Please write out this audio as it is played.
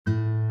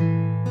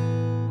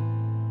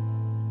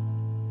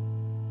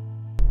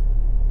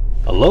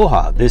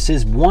Aloha, this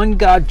is One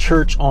God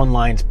Church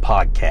Online's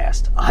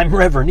podcast. I'm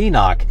Reverend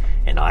Enoch,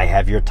 and I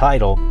have your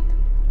title.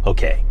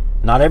 Okay,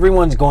 not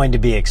everyone's going to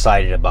be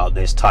excited about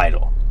this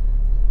title,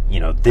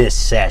 this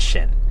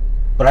session.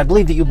 But I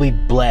believe that you'll be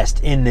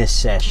blessed in this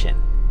session.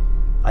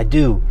 I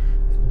do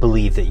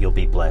believe that you'll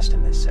be blessed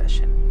in this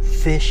session.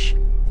 Fish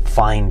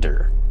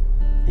Finder.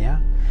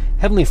 Yeah?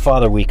 Heavenly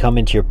Father, we come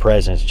into your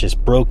presence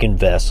just broken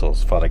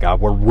vessels, Father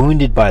God. We're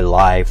wounded by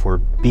life. We're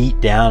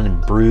beat down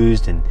and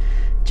bruised and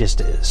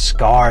just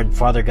scarred,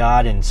 Father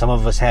God, and some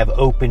of us have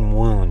open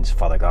wounds,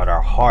 Father God.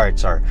 Our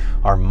hearts, our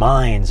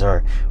minds,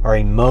 our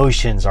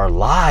emotions, our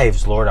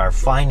lives, Lord, our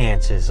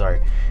finances, our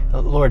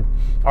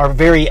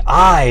very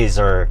eyes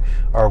are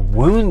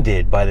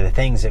wounded by the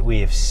things that we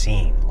have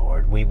seen,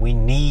 Lord. We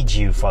need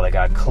you, Father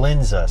God.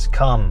 Cleanse us.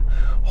 Come.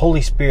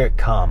 Holy Spirit,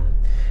 come.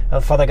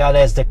 Father God,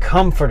 as the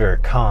Comforter,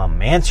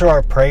 come. Answer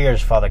our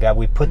prayers, Father God.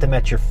 We put them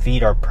at your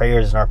feet, our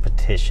prayers and our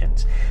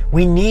petitions.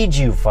 We need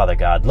you, Father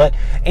God.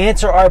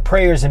 Answer our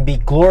prayers and be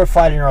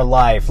glorified in our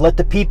life. Let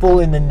the people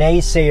in the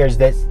naysayers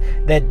that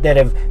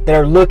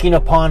are looking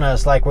upon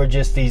us like we're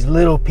just these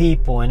little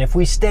people. And if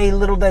we stay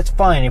little, that's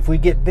fine. If we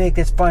get big,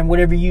 that's fine.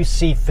 Whatever you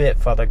see fit,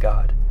 Father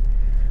God.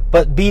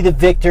 But be the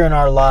victor in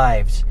our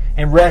lives.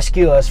 And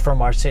rescue us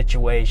from our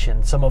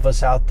situation. Some of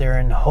us out there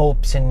in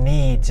hopes and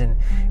needs, and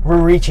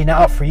we're reaching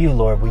out for you,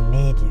 Lord. We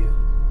need you.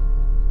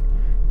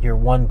 Your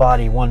one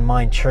body, one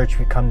mind church,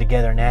 we come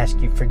together and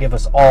ask you, forgive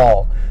us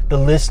all. The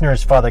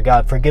listeners, Father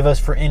God, forgive us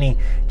for any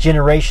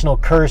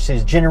generational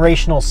curses,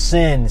 generational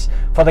sins.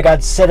 Father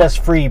God, set us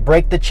free.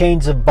 Break the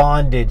chains of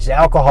bondage,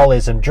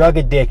 alcoholism, drug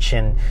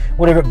addiction,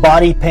 whatever,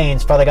 body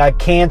pains, Father God,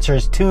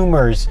 cancers,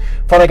 tumors.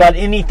 Father God,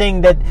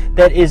 anything that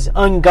is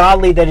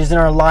ungodly that is in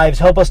our lives,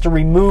 help us to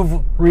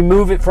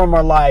remove it from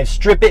our lives.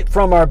 Strip it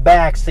from our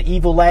backs, the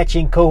evil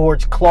latching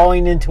cohorts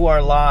clawing into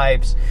our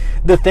lives.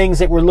 The things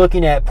that we're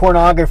looking at,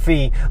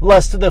 pornography,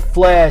 lust of the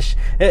flesh,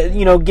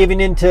 giving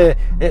into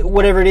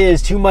whatever it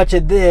is, too much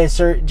of this,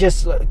 or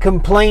just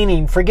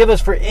complaining. Forgive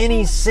us for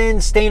any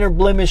sin, stain, or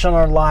blemish on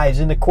our lives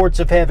in the courts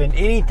of heaven.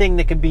 Anything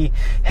that can be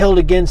held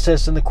against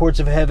us in the courts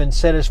of heaven,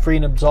 set us free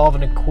and absolve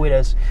and acquit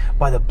us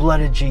by the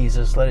blood of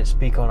Jesus. Let it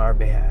speak on our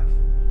behalf.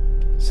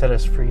 Set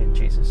us free in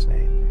Jesus'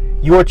 name.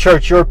 Your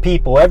church, your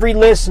people, every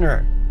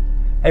listener,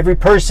 every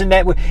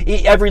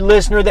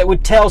listener that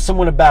would tell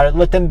someone about it,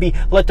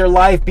 let their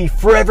life be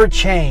forever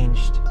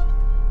changed.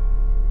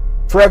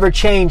 Forever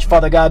changed,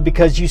 Father God,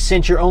 because you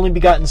sent your only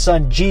begotten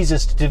Son,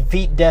 Jesus, to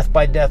defeat death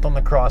by death on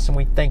the cross. And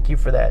we thank you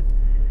for that.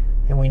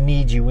 And we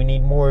need you. We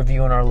need more of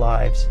you in our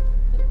lives.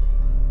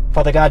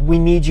 Father God, we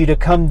need you to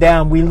come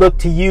down. We look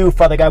to you,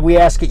 Father God. We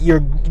ask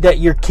that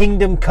your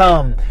kingdom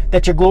come,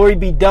 that your glory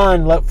be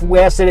done. We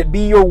ask that it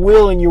be your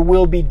will and your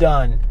will be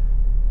done.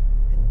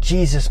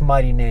 Jesus'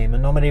 mighty name.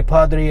 In nomine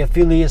Padre,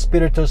 Filii,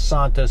 Spiritus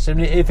Sanctus. And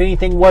if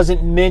anything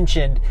wasn't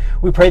mentioned,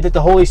 we pray that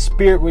the Holy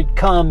Spirit would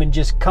come and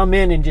just come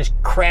in and just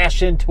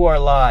crash into our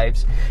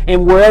lives.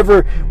 And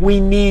wherever we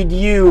need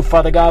you,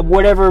 Father God,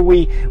 whatever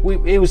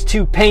it was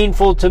too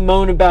painful to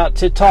moan about,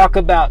 to talk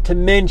about, to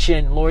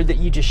mention, Lord, that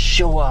you just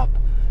show up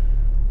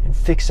and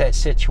fix that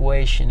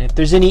situation. If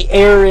there's any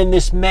error in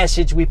this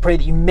message, we pray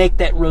that you make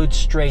that road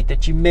straight,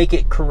 that you make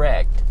it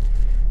correct.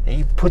 That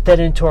you put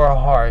that into our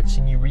hearts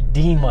and you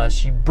redeem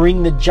us. You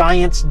bring the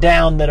giants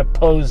down that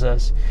oppose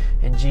us.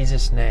 In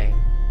Jesus' name.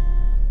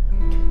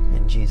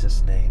 In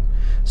Jesus' name.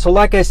 So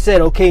like I said,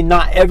 okay,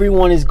 not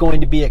everyone is going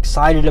to be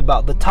excited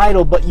about the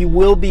title, but you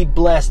will be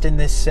blessed in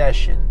this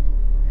session.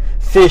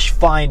 Fish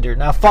Finder.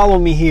 Now follow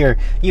me here.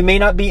 You may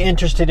not be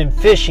interested in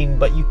fishing,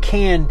 but you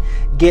can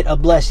get a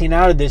blessing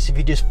out of this if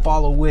you just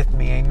follow with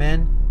me.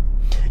 Amen.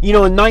 In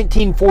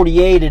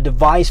 1948, a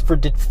device for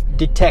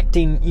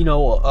detecting,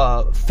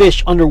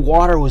 fish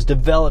underwater was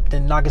developed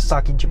in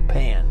Nagasaki,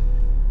 Japan.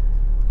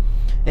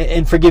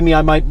 And forgive me,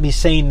 I might be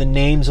saying the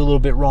names a little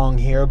bit wrong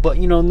here, but,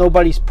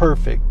 nobody's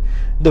perfect.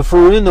 The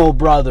Furuno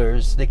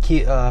brothers, the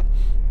Kiyotaka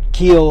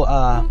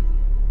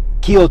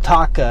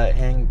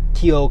and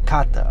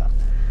Kiyokata,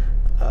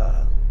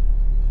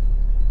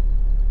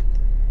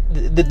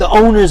 the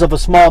owners of a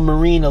small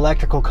marine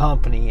electrical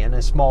company in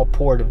a small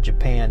port of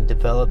Japan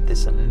developed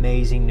this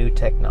amazing new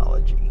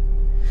technology.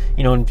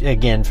 And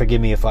again,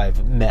 forgive me if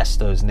I've messed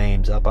those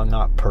names up. I'm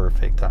not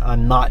perfect.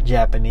 I'm not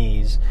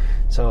Japanese.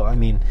 So,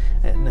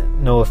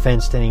 no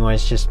offense to anyone.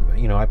 It's just,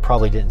 I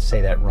probably didn't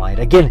say that right.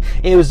 Again,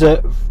 it was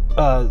the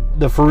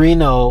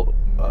Furuno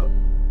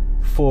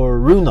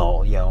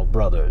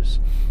brothers,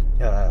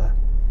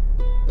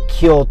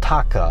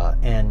 Kiyotaka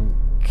and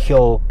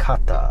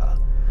Kiyokata.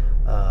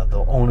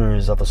 The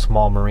owners of a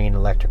small marine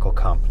electrical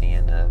company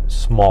in a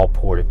small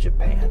port of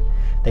Japan.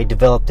 They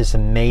developed this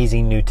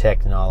amazing new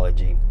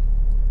technology.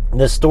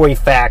 The story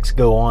facts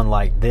go on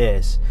like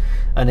this.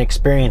 An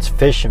experienced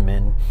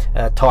fisherman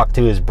talked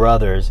to his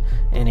brothers,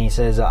 and he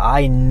says,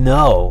 I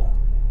know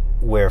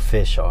where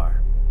fish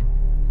are.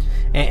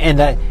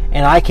 And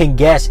I can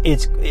guess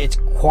its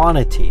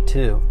quantity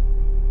too.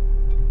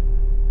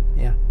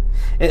 Yeah.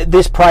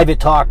 This private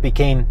talk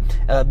became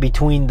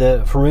between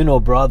the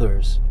Furuno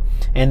brothers,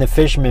 and the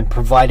fishermen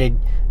provided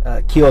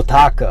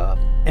Kiyotaka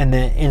and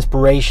the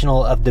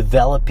inspirational of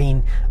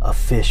developing a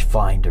fish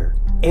finder.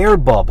 Air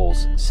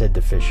bubbles, said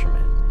the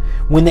fisherman.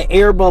 When the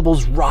air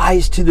bubbles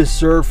rise to the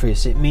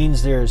surface, it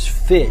means there's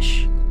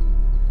fish.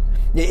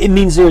 It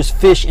means there's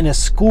fish in a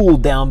school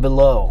down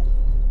below.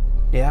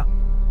 Yeah.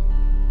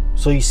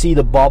 So you see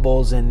the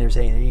bubbles, and there's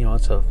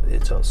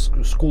it's a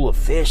school of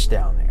fish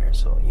down there.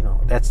 So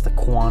that's the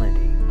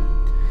quantity.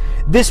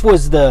 This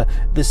was the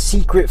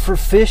secret for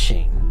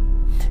fishing.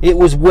 It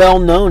was well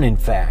known, in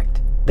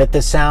fact, that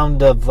the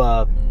sound of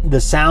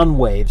the sound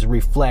waves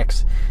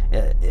reflects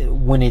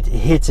when it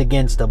hits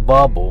against a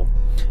bubble.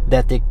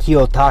 That the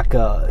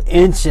Kiyotaka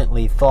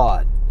instantly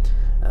thought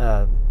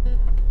that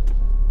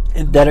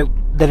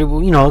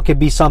it could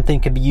be something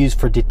could be used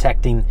for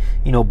detecting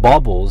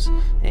bubbles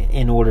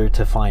in order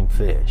to find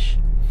fish.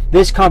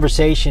 This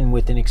conversation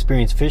with an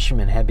experienced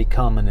fisherman had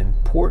become an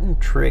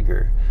important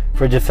trigger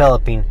for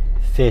developing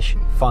fish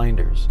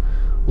finders.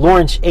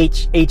 Lawrence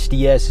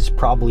HDS is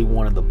probably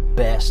one of the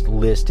best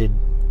listed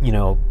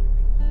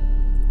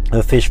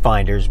fish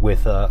finders,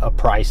 with a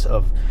price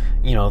of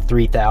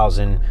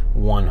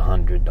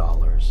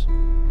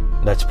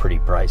 $3,100. That's pretty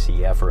pricey,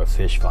 yeah, for a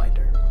fish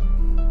finder.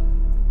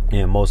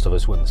 Most of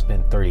us wouldn't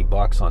spend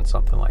 $30 on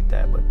something like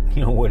that, but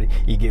what,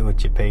 you get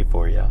what you pay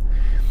for, yeah.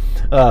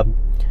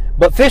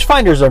 But fish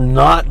finders are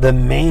not the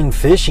main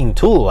fishing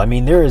tool. I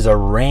mean, there is a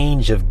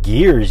range of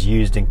gears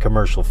used in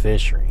commercial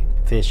fishing.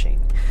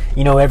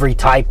 Every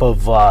type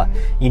of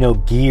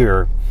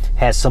gear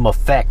has some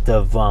effect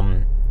of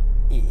on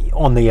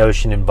the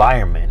ocean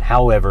environment.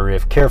 However,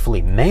 if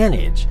carefully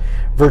managed,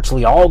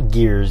 virtually all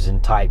gears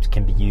and types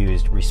can be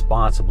used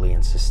responsibly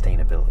and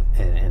sustainability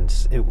and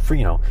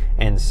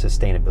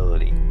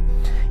sustainability.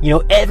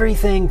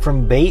 Everything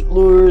from bait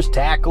lures,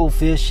 tackle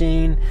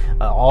fishing,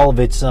 all of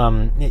it's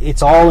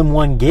all in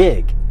one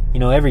gig.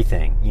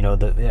 Everything.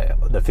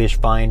 The fish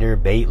finder,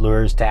 bait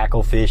lures,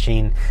 tackle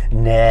fishing,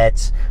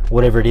 nets,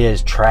 whatever it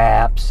is,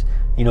 traps,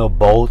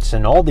 boats,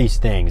 and all these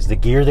things. The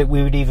gear that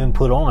we would even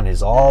put on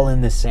is all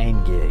in the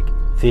same gig.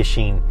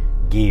 Fishing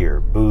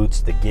gear,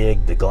 boots, the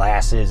gig, the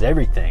glasses,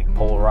 everything.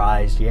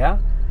 Polarized, yeah?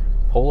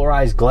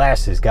 Polarized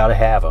glasses, gotta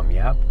have them,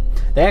 yeah?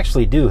 They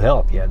actually do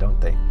help, yeah,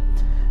 don't they?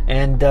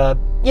 And, there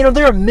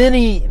are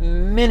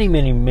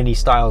many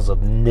styles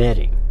of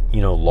netting.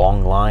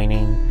 Long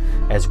lining,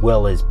 as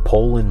well as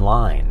pole and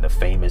line, the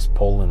famous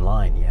pole and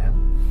line, yeah?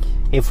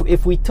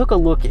 If we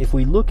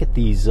look at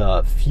these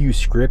few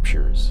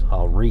scriptures,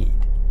 I'll read.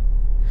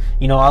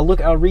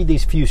 I'll read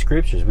these few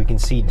scriptures. We can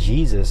see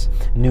Jesus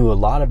knew a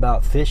lot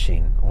about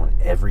fishing on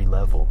every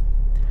level.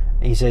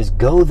 He says,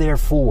 "Go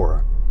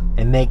therefore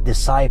and make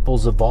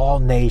disciples of all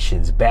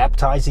nations,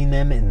 baptizing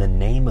them in the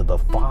name of the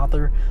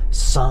Father,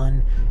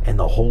 Son, and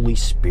the Holy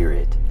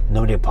Spirit." In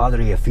nome del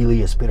Padre, e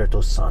Filii, e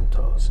Spiritus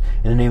Sanctos.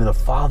 In the name of the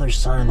Father,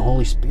 Son, and the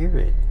Holy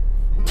Spirit.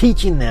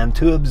 Teaching them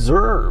to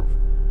observe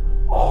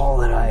all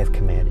that I have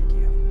commanded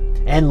you.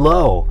 And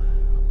lo,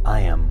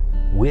 I am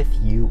with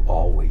you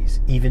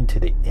always, even to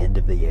the end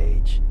of the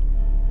age.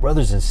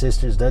 Brothers and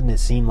sisters, doesn't it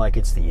seem like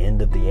it's the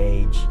end of the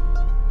age?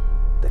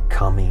 The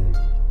coming,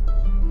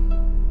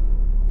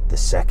 the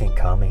second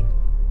coming?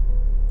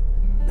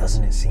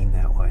 Doesn't it seem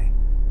that way?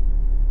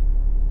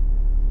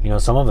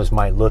 Some of us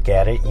might look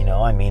at it,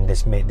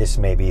 this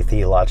may be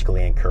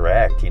theologically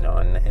incorrect,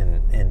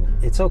 and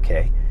it's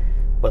okay.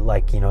 But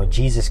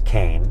Jesus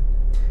came,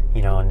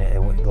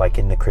 and like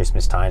in the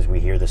Christmas times, we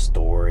hear the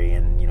story,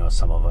 and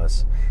some of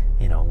us,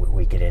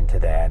 we get into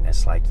that, and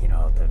it's like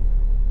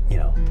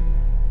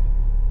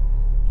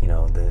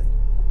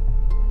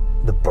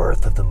the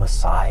birth of the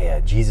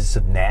Messiah, Jesus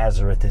of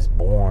Nazareth is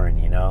born,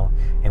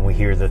 and we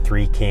hear the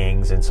three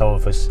kings, and some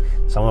of us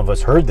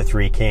heard the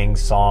three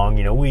kings song,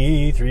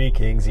 we three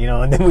kings,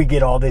 and then we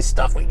get all this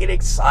stuff, we get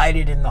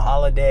excited in the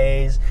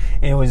holidays,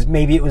 and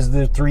maybe it was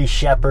the three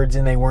shepherds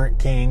and they weren't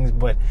kings,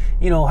 but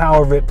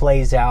however it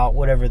plays out,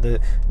 whatever the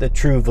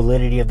true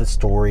validity of the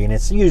story, and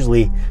it's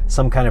usually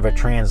some kind of a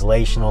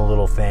translational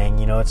little thing,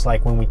 it's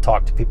like when we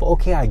talk to people,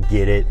 okay, I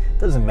get it,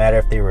 doesn't matter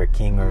if they were a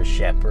king or a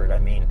shepherd, I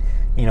mean,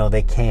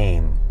 they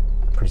came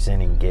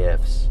presenting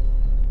gifts.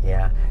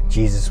 Yeah.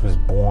 Jesus was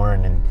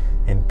born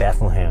in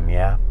Bethlehem.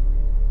 Yeah.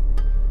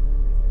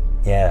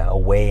 Yeah.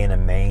 Away in a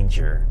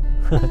manger.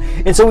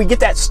 And so we get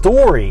that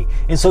story.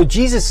 And so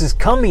Jesus is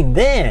coming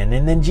then.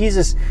 And then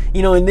Jesus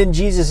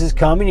is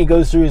coming. He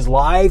goes through his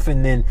life.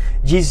 And then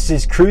Jesus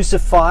is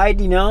crucified,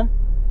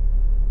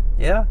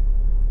 Yeah.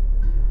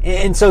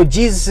 And so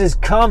Jesus is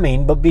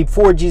coming, but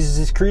before Jesus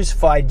is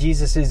crucified,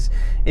 Jesus is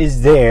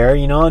there,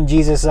 and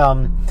Jesus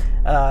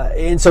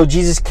and so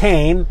Jesus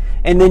came,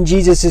 and then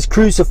Jesus is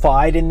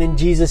crucified, and then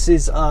Jesus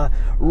is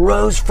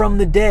rose from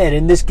the dead,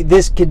 and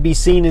this could be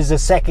seen as a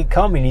second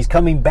coming. He's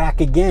coming back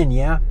again,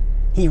 yeah.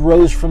 He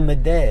rose from the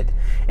dead,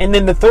 and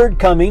then the third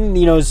coming.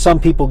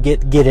 Some people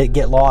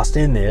get lost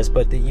in this,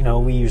 but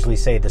we usually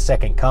say the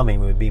second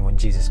coming would be when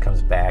Jesus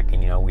comes back,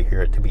 and we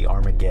hear it to be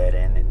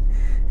Armageddon,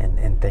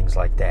 and things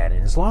like that.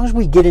 And as long as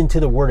we get into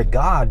the Word of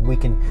God, we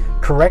can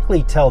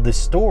correctly tell this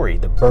story,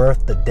 the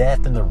birth, the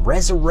death, and the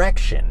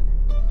resurrection,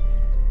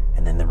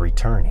 and then the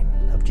returning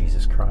of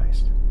Jesus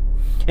Christ.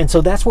 And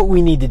so that's what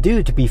we need to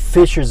do to be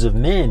fishers of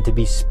men, to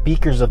be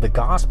speakers of the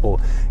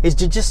gospel, is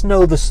to just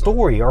know the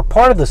story, or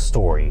part of the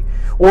story,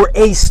 or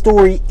a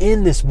story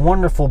in this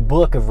wonderful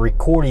book of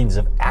recordings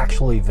of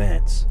actual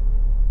events.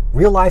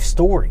 Real life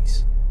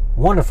stories.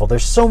 Wonderful.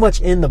 There's so much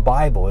in the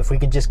Bible. If we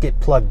can just get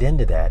plugged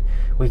into that,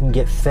 we can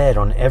get fed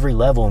on every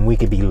level, and we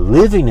could be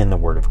living in the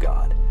Word of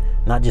God,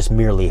 not just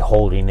merely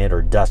holding it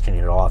or dusting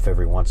it off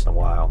every once in a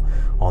while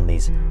on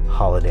these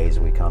holidays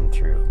we come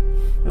through.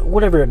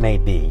 Whatever it may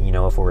be,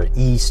 if we're at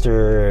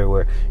Easter,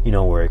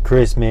 we're at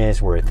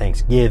Christmas, we're at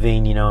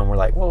Thanksgiving, and we're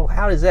like, well,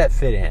 how does that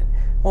fit in?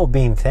 Well,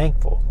 being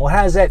thankful. Well,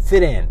 how does that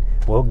fit in?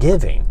 Well,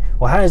 giving.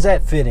 Well, how does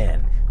that fit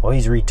in? Well,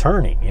 he's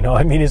returning.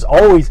 It's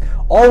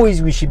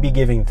always we should be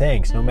giving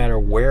thanks, no matter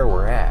where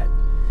we're at,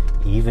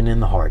 even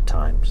in the hard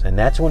times. And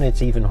that's when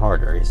it's even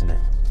harder, isn't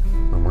it?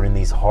 When we're in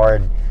these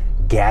hard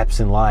gaps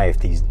in life,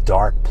 these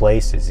dark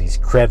places, these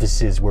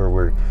crevices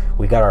where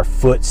we got our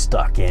foot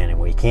stuck in and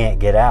we can't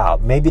get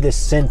out. Maybe this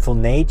sinful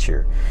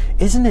nature.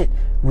 Isn't it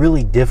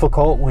really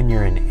difficult when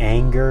you're in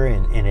anger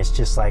and it's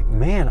just like,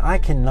 man, I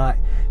cannot,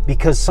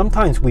 because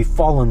sometimes we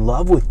fall in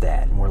love with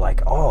that and we're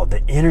like, oh,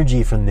 the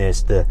energy from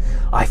this,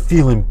 I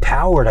feel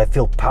empowered, I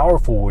feel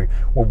powerful, we're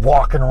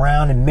walking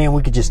around and man,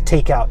 we could just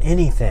take out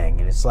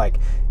anything. And it's like,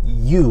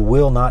 you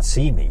will not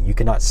see me, you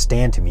cannot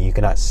stand to me, you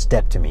cannot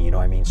step to me,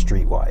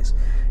 streetwise.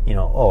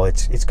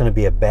 It's going to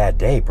be a bad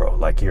day, bro.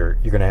 Like you're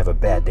going to have a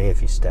bad day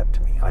if you step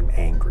to me. I'm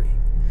angry.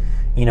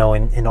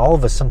 And all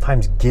of us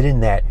sometimes get in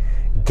that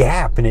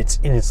gap, and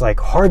it's like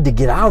hard to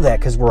get out of that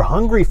because we're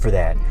hungry for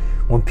that.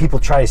 When people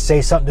try to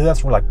say something to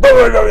us, we're like, blah,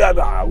 blah, blah,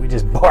 blah. We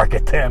just bark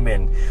at them,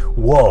 and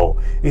whoa,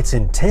 it's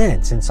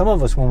intense. And some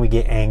of us, when we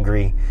get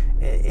angry,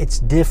 it's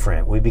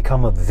different. We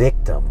become a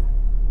victim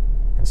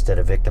instead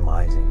of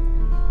victimizing.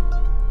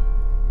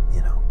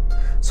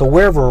 So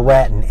wherever we're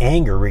at in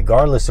anger,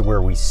 regardless of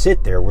where we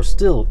sit there, we're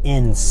still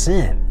in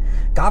sin.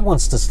 God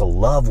wants us to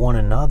love one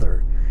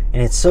another.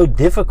 And it's so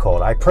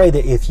difficult. I pray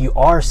that if you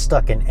are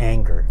stuck in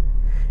anger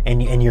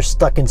and you're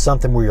stuck in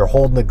something where you're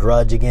holding a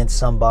grudge against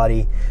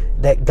somebody,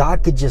 that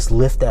God could just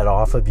lift that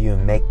off of you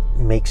and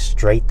make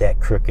straight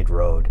that crooked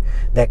road,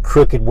 that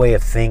crooked way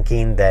of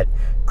thinking, that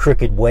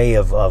crooked way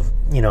of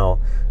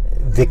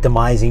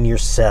victimizing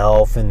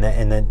yourself and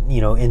then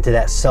into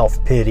that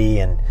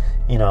self-pity and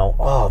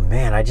oh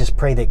man, I just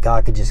pray that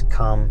God could just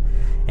come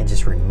and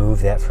just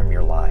remove that from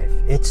your life.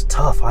 It's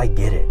tough, I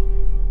get it.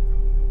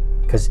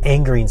 Because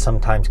angering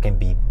sometimes can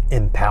be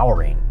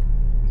empowering.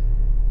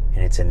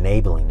 And it's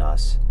enabling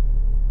us.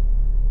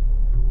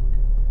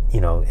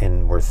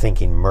 And we're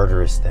thinking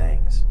murderous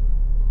things.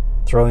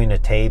 Throwing a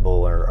table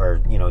or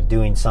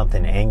doing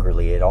something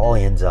angrily, it all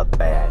ends up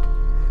bad.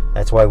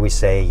 That's why we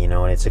say,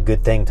 and it's a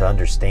good thing to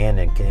understand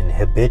and can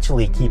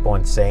habitually keep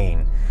on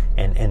saying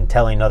and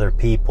telling other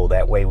people.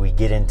 That way we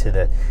get into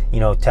the,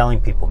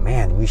 telling people,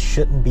 man, we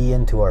shouldn't be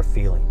into our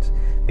feelings.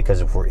 Because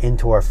if we're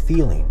into our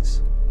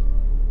feelings,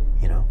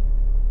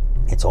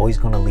 it's always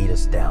going to lead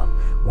us down.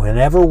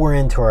 Whenever we're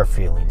into our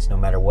feelings, no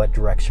matter what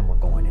direction we're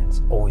going in,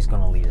 it's always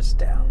going to lead us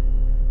down.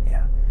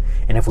 Yeah.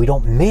 And if we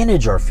don't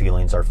manage our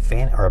feelings,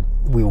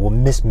 we will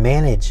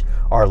mismanage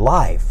our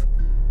life,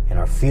 and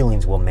our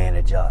feelings will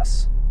manage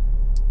us.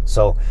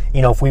 So,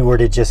 if we were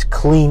to just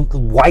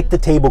wipe the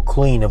table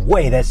clean of,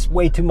 that's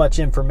way too much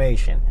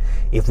information.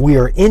 If we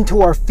are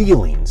into our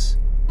feelings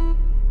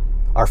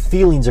are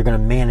going to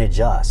manage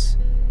us,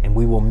 and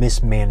we will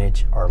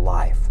mismanage our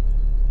life.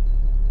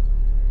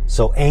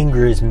 So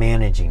anger is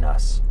managing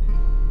us.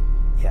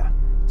 Yeah.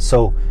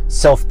 So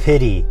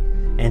self-pity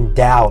and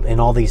doubt and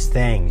all these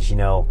things,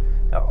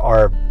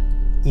 are,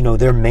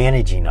 they're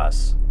managing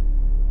us.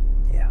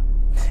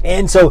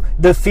 And so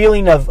the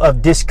feeling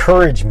of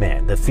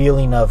discouragement, the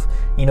feeling of,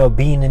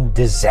 being in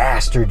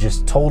disaster,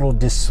 just total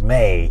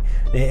dismay,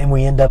 and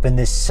we end up in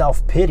this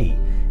self-pity.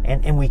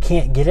 And we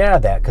can't get out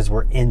of that because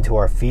we're into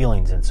our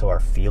feelings, and so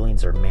our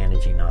feelings are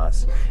managing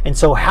us. And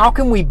so how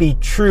can we be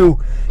true,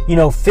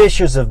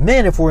 fishers of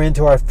men if we're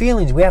into our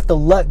feelings? We have to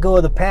let go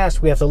of the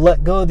past. We have to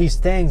let go of these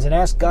things and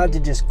ask God to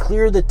just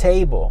clear the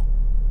table.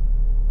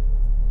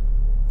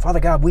 Father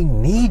God, we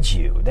need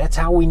you. That's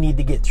how we need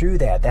to get through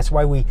that. That's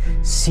why we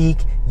seek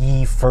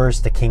ye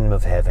first the kingdom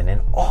of heaven,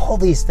 and all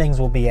these things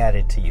will be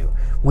added to you.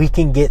 We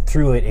can get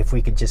through it if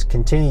we could just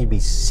continue to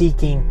be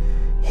seeking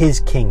his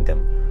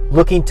kingdom,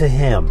 looking to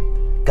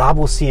him. God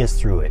will see us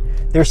through it.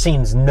 There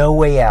seems no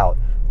way out,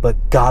 but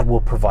God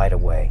will provide a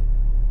way.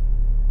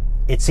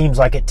 It seems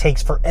like it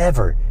takes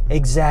forever.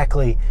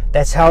 Exactly.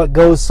 That's how it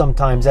goes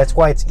sometimes. That's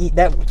why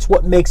that's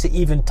what makes it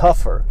even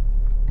tougher.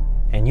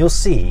 And you'll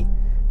see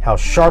how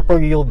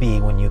sharper you'll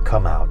be when you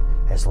come out,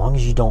 as long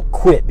as you don't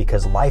quit,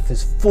 because life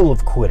is full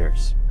of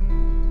quitters.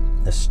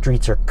 The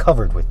streets are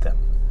covered with them.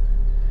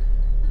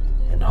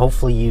 And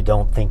hopefully you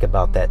don't think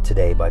about that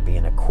today by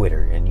being a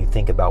quitter, and you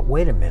think about,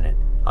 wait a minute,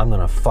 I'm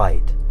going to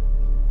fight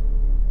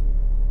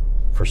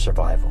for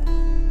survival.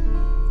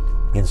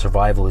 And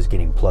survival is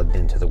getting plugged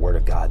into the Word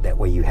of God. That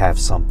way you have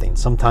something.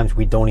 Sometimes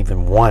we don't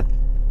even want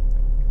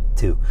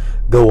to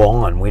go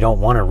on. We don't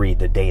want to read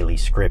the daily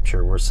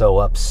scripture. We're so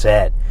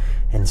upset.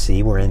 And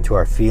see, we're into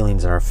our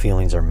feelings, and our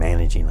feelings are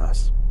managing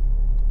us.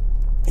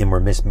 And we're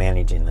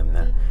mismanaging them,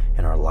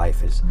 and our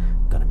life is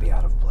going to be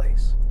out of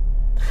place.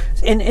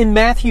 In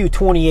Matthew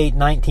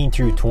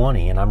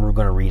 28:19-20, and I'm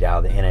going to read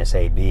out of the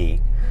NSAB,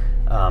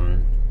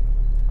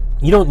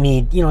 you don't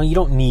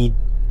need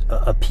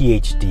a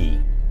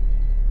PhD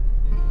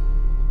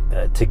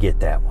to get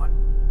that one.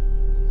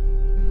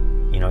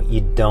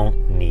 You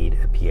don't need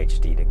a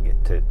PhD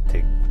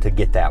to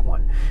get that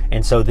one.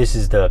 And so this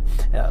is the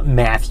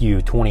Matthew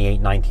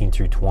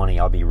 28:19-20.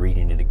 I'll be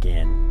reading it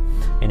again,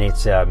 and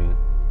it's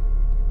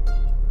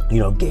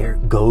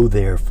go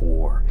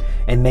therefore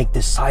and make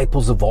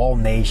disciples of all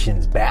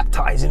nations,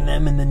 baptizing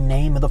them in the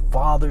name of the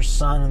Father,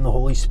 Son, and the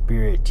Holy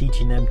Spirit,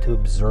 teaching them to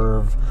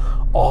observe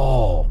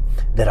all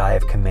that I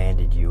have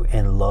commanded you.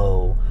 And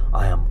lo,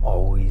 I am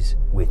always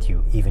with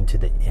you, even to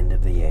the end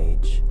of the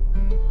age.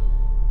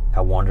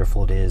 How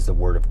wonderful it is the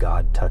Word of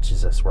God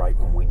touches us right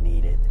when we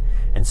need it.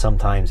 And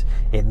sometimes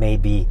it may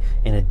be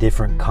in a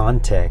different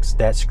context.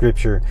 That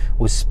scripture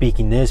was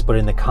speaking this, but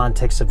in the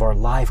context of our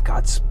life,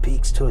 God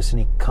speaks to us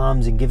and He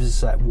comes and gives us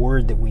that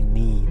word that we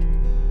need.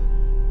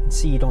 And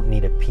see, you don't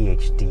need a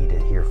PhD to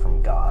hear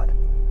from God.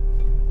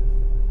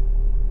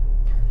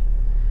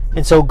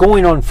 And so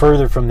going on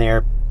further from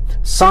there,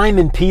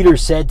 Simon Peter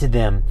said to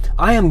them,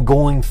 I am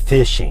going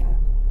fishing.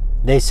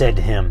 They said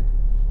to him,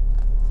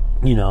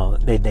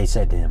 they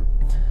said to him,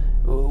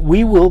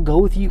 we will go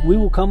with you. We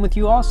will come with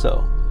you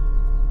also.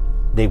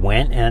 They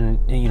went and,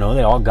 they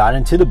all got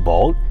into the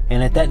boat,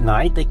 and at that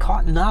night they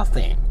caught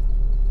nothing.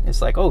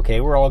 It's like,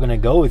 okay, we're all going to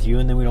go with you,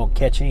 and then we don't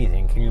catch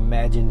anything. Can you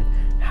imagine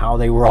how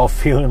they were all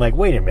feeling? Like,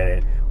 wait a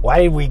minute,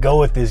 why did we go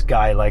with this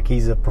guy? Like,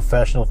 he's a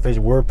professional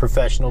fisher. We're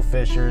professional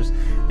fishers.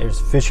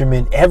 There's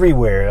fishermen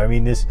everywhere. I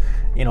mean,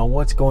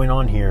 what's going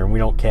on here? And we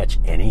don't catch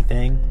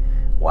anything?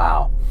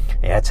 Wow.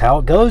 That's how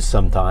it goes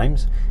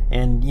sometimes.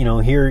 And,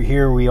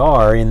 here we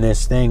are in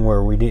this thing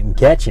where we didn't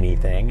catch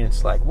anything.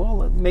 It's like,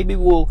 well, maybe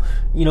we'll,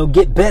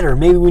 get better.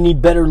 Maybe we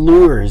need better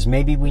lures.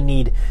 Maybe we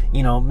need,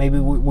 maybe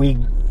we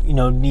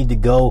need to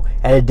go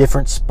at a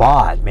different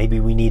spot. Maybe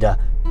we need a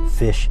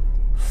fish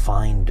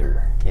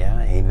finder.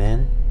 Yeah,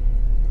 amen.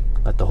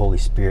 Let the Holy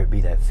Spirit be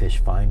that fish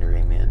finder.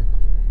 Amen.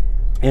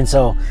 And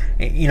so,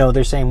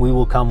 they're saying, we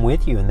will come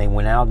with you. And they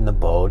went out in the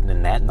boat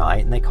and that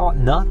night, and they caught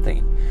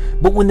nothing.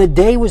 But when the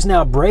day was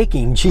now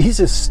breaking,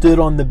 Jesus stood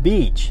on the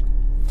beach.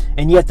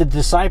 And yet the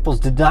disciples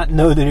did not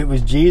know that it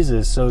was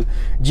Jesus. So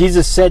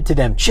Jesus said to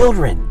them,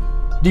 children,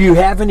 do you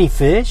have any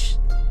fish?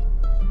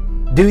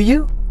 Do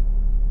you?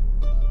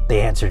 They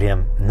answered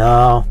him,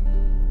 no.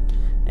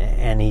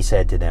 And he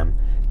said to them,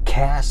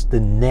 cast the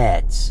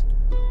nets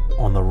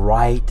on the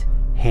right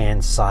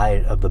hand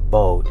side of the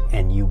boat,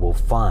 and you will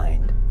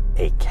find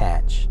a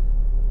catch.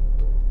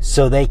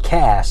 So they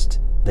cast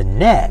the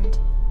net.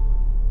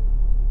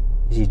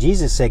 You see,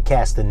 Jesus said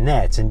cast the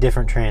nets. In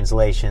different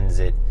translations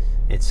it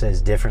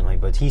says differently,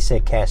 but he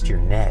said cast your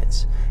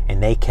nets,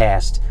 and they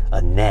cast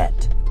a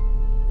net.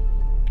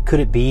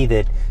 Could it be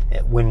that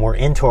when we're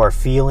into our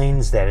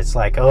feelings that it's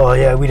like, oh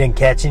yeah, we didn't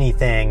catch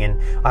anything,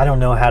 and I don't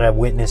know how to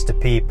witness to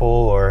people,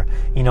 or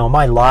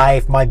my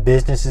life, my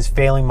business is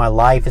failing, my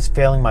life is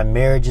failing, my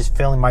marriage is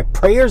failing, my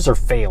prayers are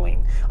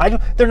failing,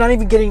 they're not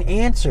even getting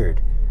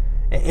answered.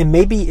 And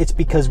maybe it's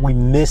because we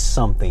missed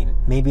something.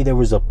 Maybe there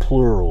was a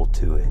plural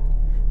to it.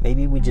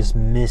 Maybe we just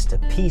missed a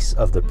piece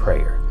of the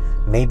prayer.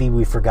 Maybe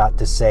we forgot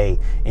to say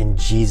in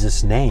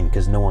Jesus' name,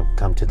 because no one can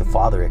come to the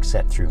Father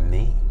except through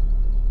me.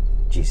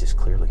 Jesus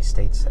clearly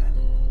states that.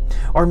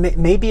 Or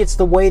maybe it's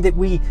the way that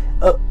we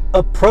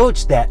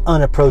approach that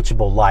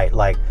unapproachable light.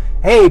 Like,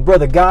 hey,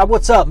 Brother God,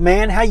 what's up,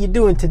 man? How you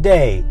doing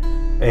today?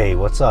 Hey,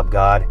 what's up,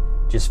 God?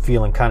 Just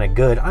feeling kind of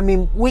good. I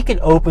mean, we can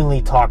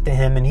openly talk to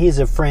him, and he's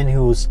a friend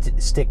who will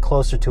stick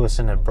closer to us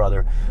than a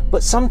brother.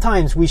 But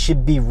sometimes we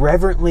should be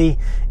reverently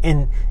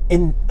in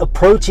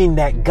approaching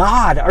that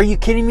God. Are you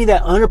kidding me?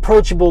 That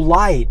unapproachable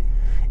light.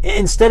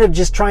 Instead of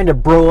just trying to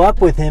bro up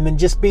with him and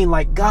just being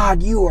like,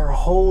 God, you are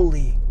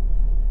holy.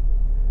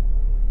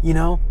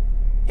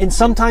 And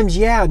sometimes,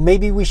 yeah,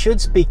 maybe we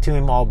should speak to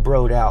him all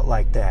broed out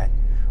like that.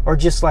 Or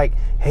just like,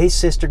 hey,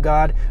 sister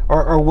God,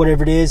 or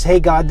whatever it is. Hey,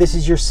 God, this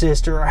is your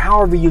sister, or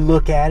however you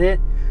look at it.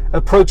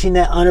 Approaching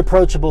that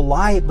unapproachable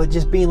light, but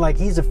just being like,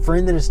 he's a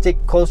friend that'll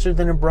stick closer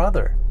than a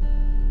brother.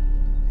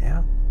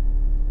 Yeah.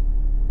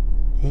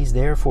 He's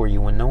there for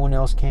you when no one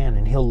else can,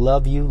 and he'll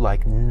love you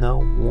like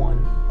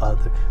none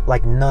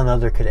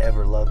other could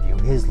ever love you.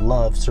 His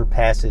love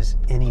surpasses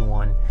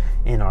anyone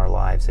in our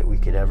lives that we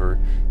could ever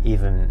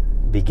even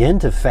begin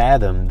to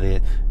fathom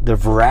the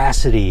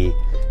veracity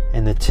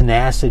and the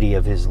tenacity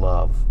of his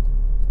love,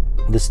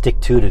 the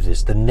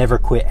stick-to-itiveness, the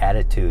never-quit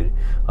attitude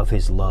of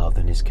his love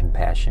and his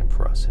compassion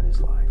for us in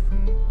his life.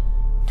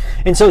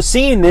 And so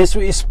seeing this,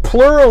 is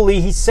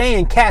plurally, he's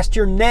saying, cast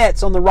your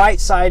nets on the right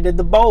side of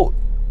the boat.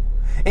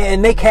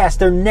 And they cast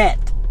their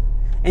net.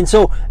 And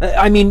so,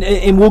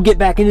 and we'll get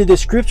back into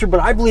this scripture, but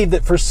I believe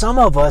that for some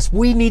of us,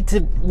 we need to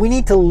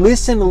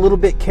listen a little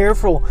bit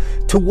careful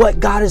to what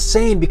God is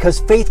saying, because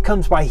faith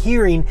comes by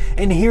hearing,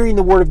 and hearing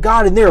the word of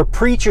God. And there are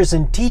preachers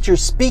and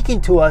teachers speaking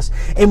to us,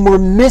 and we're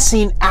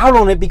missing out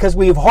on it because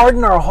we have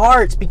hardened our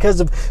hearts because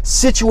of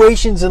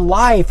situations in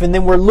life. And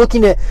then we're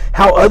looking at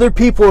how other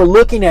people are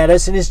looking at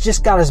us, and it's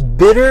just got us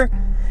bitter,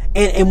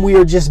 and we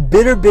are just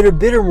bitter,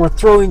 and we're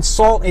throwing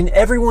salt in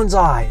everyone's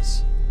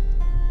eyes.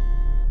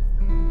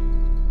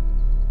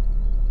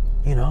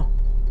 You know?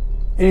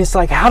 And it's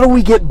like, how do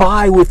we get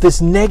by with this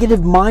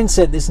negative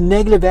mindset, this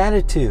negative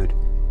attitude?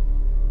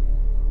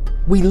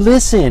 We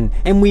listen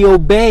and we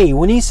obey.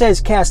 When he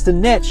says cast the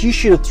nets, you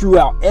should have threw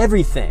out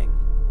everything.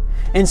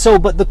 And so,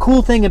 but the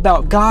cool thing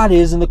about God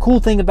is, and the cool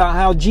thing about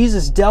how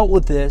Jesus dealt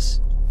with this,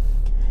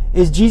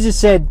 is Jesus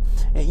said,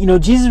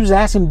 Jesus was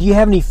asking him, do you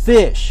have any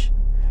fish?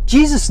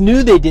 Jesus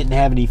knew they didn't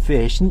have any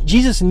fish.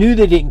 Jesus knew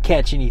they didn't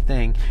catch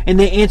anything. And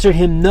they answered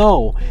him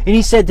no. And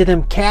he said to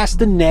them, cast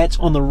the nets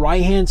on the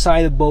right-hand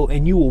side of the boat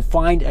and you will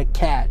find a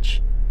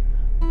catch.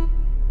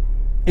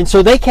 And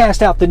so they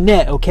cast out the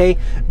net, okay?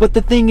 But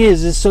the thing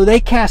is so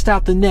they cast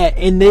out the net,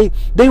 and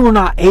they were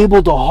not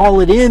able to haul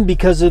it in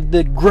because of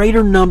the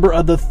greater number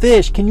of the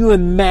fish. Can you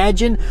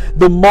imagine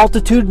the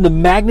multitude and the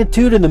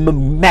magnitude and the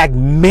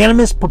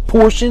magnanimous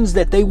proportions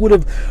that they would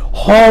have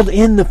hauled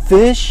in the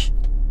fish?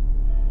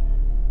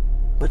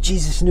 But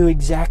Jesus knew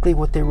exactly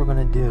what they were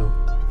going to do,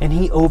 and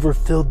he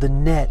overfilled the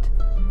net.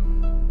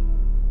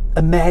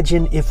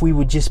 Imagine if we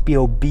would just be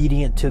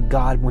obedient to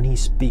God when he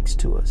speaks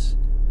to us,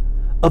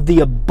 of the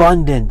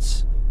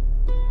abundance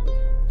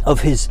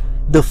of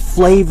the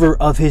flavor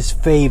of his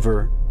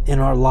favor in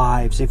our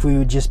lives. If we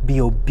would just be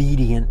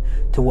obedient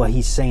to what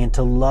he's saying,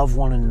 to love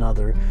one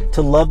another,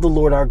 to love the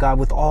Lord our God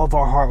with all of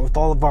our heart, with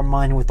all of our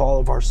mind, and with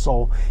all of our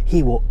soul,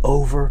 he will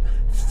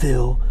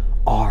overfill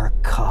our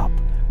cup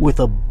with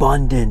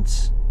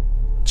abundance.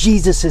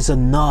 Jesus is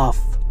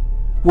enough.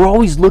 We're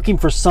always looking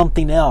for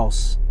something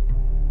else,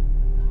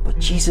 but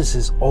Jesus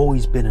has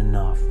always been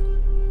enough.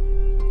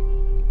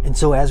 And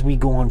so as we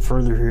go on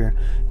further here,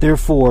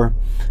 therefore,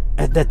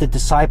 that the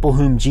disciple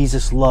whom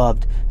Jesus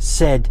loved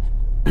said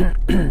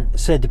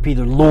to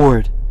Peter,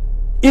 Lord,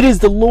 it is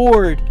the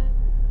Lord.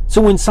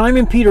 So when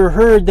Simon Peter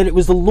heard that it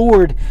was the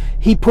Lord,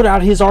 he put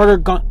out his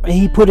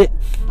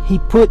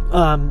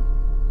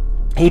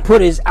he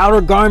put his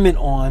outer garment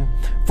on,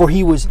 for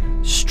he was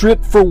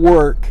stripped for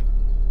work.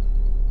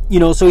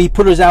 So he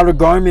put his outer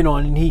garment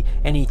on,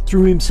 and he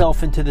threw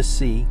himself into the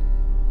sea.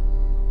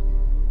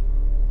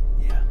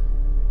 Yeah.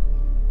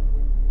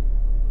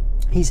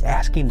 He's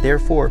asking,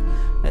 therefore,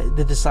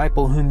 the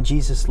disciple whom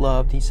Jesus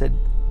loved, he said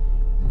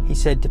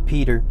to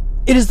Peter,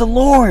 it is the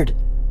Lord.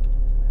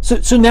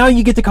 So now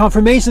you get the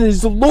confirmation that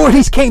it's the Lord.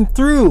 He's came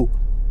through.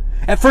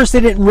 At first they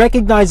didn't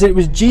recognize that it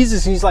was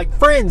Jesus. And he's like,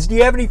 friends, do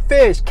you have any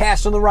fish?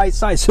 Cast on the right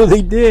side. So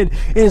they did.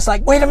 And it's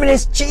like, wait a minute,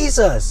 it's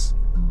Jesus.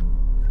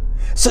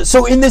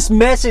 So in this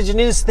message and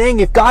in this thing,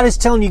 if God is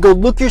telling you, go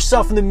look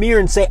yourself in the mirror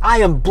and say, I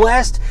am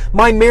blessed,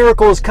 my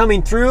miracle is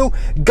coming through.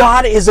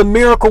 God is a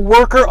miracle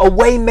worker, a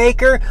way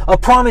maker, a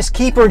promise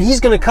keeper, and he's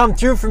going to come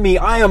through for me.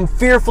 I am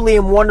fearfully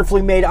and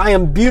wonderfully made. I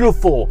am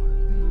beautiful.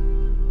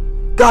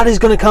 God is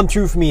going to come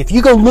through for me. If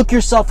you go look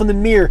yourself in the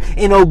mirror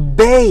and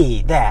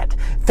obey that,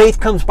 faith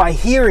comes by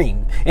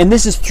hearing. And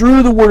this is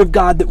through the Word of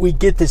God that we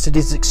get this. It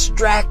is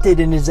extracted,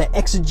 and is an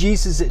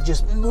exegesis that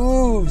just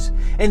moves.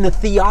 And the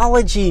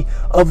theology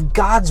of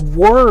God's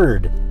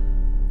Word,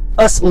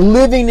 us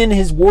living in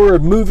His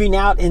Word, moving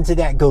out into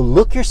that. Go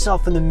look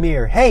yourself in the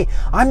mirror. Hey,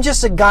 I'm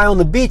just a guy on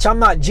the beach. I'm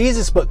not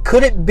Jesus, but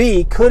could it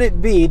be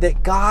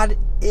that God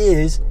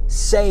is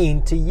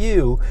saying to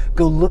you,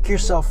 go look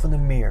yourself in the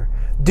mirror.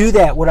 Do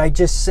that, what I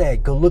just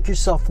said. Go look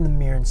yourself in the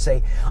mirror and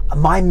say,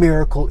 my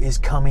miracle is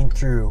coming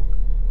through.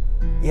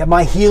 Yeah,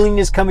 my healing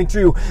is coming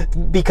through,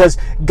 because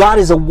God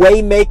is a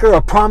way maker,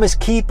 a promise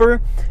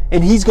keeper,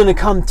 and he's going to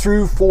come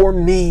through for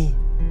me.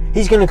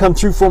 He's going to come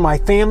through for my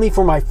family,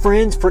 for my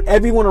friends, for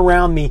everyone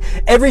around me.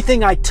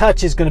 Everything I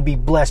touch is going to be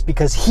blessed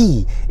because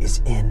he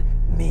is in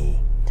me.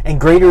 And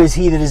greater is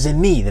he that is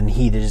in me than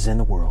he that is in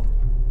the world.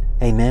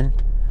 Amen.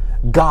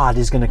 God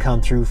is going to come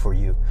through for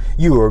you.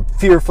 You are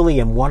fearfully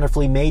and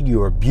wonderfully made.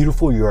 You are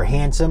beautiful. You are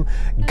handsome.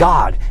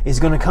 God is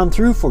going to come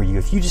through for you.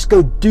 If you just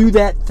go do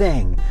that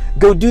thing,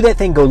 go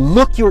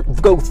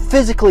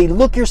physically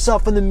look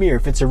yourself in the mirror.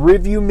 If it's a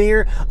rearview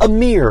mirror, a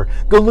mirror,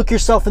 go look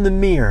yourself in the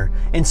mirror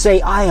and say,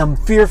 I am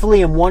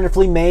fearfully and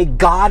wonderfully made.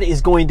 God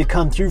is going to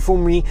come through for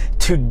me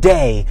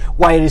today.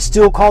 Why it is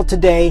still called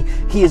today,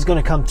 he is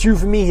going to come through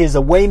for me. He is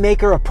a way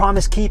maker, a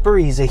promise keeper.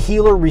 He's a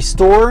healer,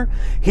 restorer.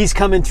 He's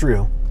coming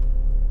through.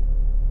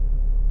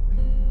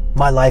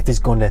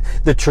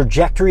 The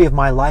trajectory of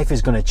my life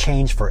is going to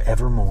change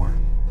forevermore.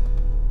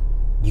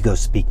 You go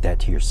speak that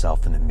to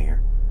yourself in the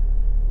mirror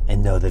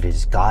and know that it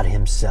is God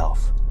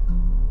himself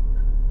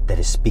that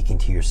is speaking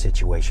to your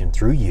situation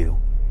through you,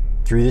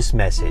 through this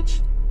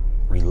message.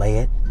 Relay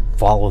it,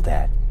 follow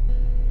that.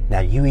 Now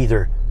you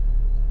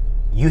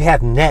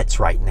have nets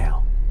right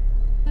now,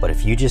 but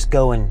if you just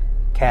go and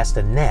cast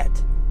a net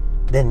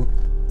then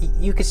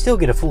you could still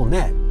get a full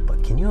net.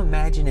 But can you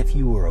imagine if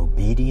you were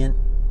obedient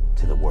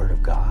to the Word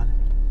of God?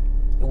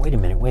 Wait a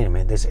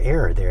minute, there's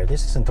error there.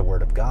 This isn't the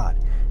Word of God.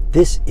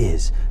 This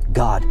is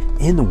God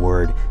in the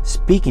Word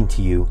speaking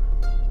to you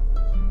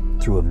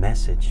through a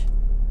message.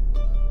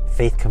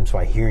 Faith comes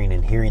by hearing,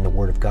 and hearing the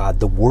Word of God.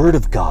 The Word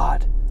of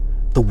God.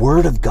 The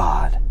Word of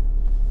God.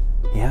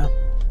 Yeah?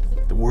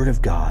 The Word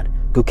of God.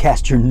 Go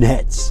cast your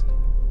nets.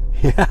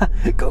 Yeah?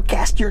 Go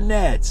cast your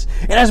nets.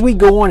 And as we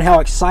go on,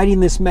 how exciting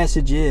this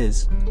message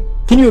is.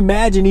 Can you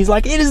imagine? He's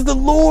like, it is the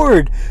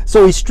Lord.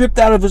 So he's stripped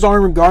out of his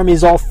armor and garment,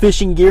 his all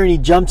fishing gear, and he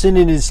jumps in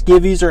his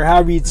skivvies, or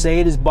however you'd say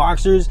it, his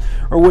boxers,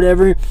 or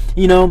whatever,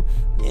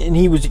 and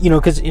he was,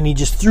 and he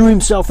just threw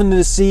himself into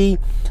the sea,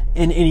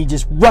 and he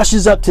just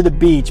rushes up to the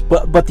beach.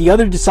 But the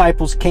other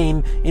disciples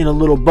came in a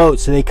little boat,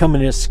 so they come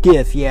in a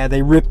skiff. Yeah,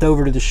 they ripped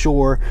over to the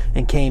shore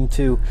and came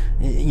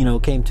in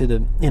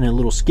a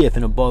little skiff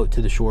in a boat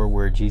to the shore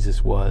where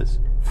Jesus was.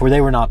 For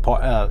they were not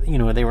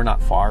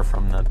far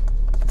from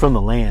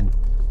the land,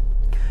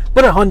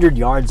 but 100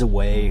 yards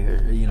away,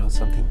 or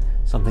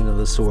something of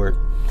the sort.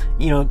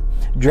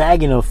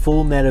 Dragging a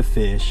full net of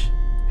fish.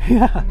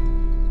 Yeah.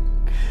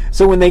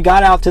 So when they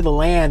got out to the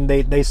land,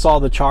 they saw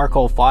the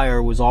charcoal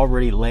fire was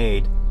already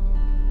laid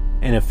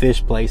and a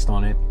fish placed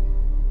on it.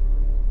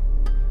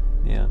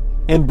 Yeah.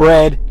 And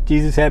bread.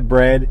 Jesus had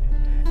bread.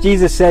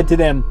 Jesus said to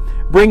them,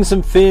 bring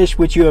some fish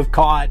which you have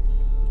caught.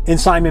 And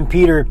Simon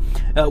Peter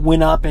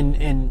went up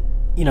and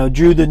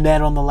drew the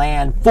net on the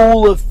land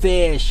full of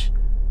fish,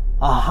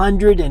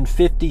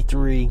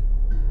 153.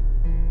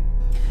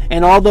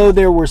 And although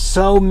there were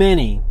so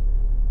many,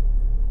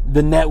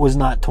 the net was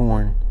not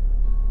torn.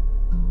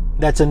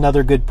 That's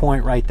another good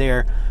point right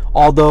there.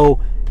 Although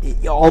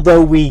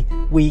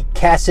we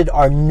casted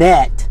our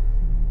net,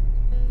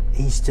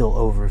 he still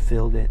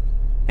overfilled it.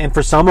 And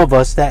for some of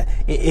us, that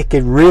it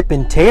could rip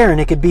and tear,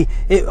 and it could be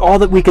all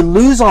that we could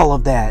lose all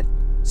of that.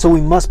 So we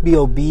must be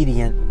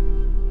obedient.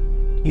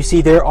 You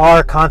see, there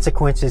are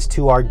consequences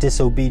to our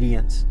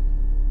disobedience.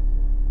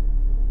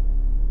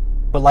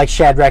 But like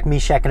Shadrach,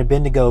 Meshach, and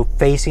Abednego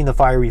facing the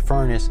fiery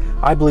furnace,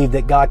 I believe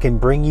that God can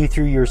bring you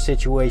through your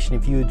situation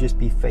if you would just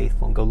be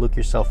faithful and go look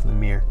yourself in the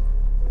mirror.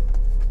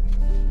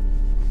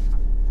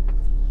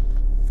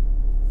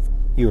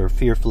 You are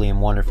fearfully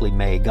and wonderfully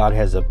made. God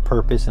has a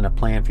purpose and a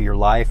plan for your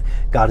life.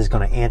 God is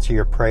going to answer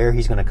your prayer.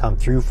 He's going to come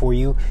through for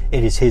you.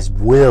 It is His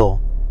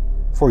will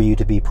for you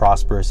to be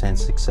prosperous and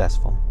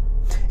successful.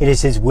 It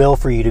is His will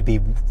for you to be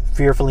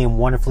fearfully and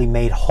wonderfully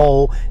made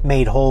whole,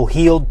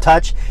 healed,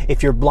 touched.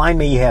 If you're blind,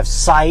 may you have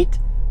sight.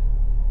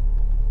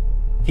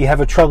 If you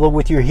have a trouble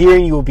with your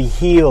hearing, you will be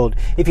healed.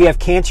 If you have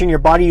cancer in your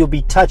body, you'll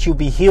be touched, you'll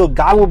be healed.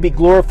 God will be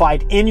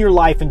glorified in your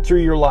life and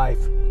through your life.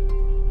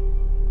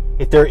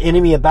 If they're an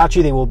enemy about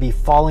you, they will be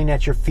falling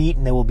at your feet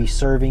and they will be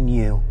serving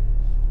you.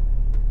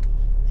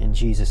 In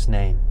Jesus'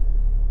 name.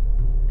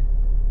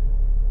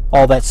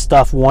 All that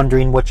stuff,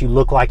 wondering what you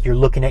look like, you're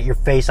looking at your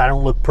face, I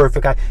don't look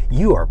perfect.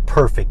 You are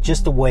perfect,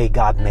 just the way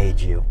God made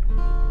you.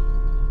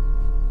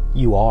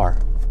 You are.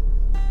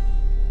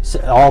 So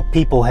all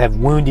people have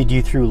wounded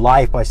you through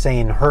life by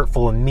saying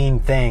hurtful and mean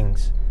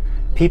things.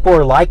 People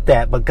are like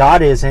that, but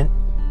God isn't.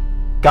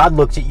 God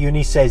looks at you and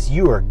He says,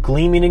 you are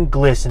gleaming and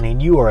glistening.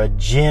 You are a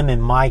gem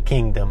in my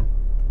kingdom.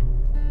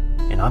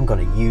 And I'm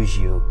going to use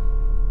you.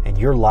 And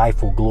your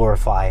life will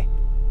glorify.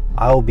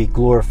 I will be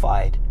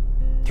glorified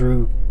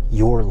through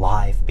your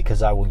life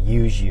because I will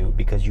use you,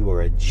 because you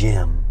are a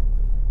gem.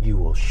 You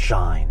will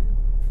shine.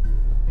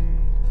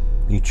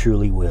 You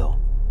truly will.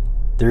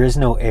 There is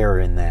no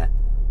error in that.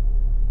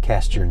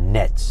 Cast your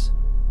nets.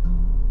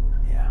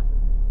 Yeah.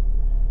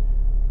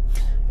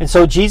 And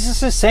so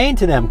Jesus is saying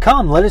to them,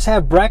 come, let us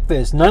have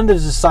breakfast. None of the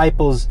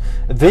disciples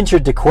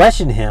ventured to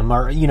question Him,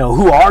 or,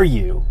 who are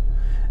you?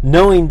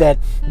 Knowing that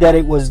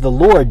it was the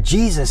Lord.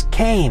 Jesus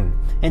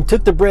came and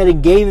took the bread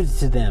and gave it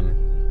to them.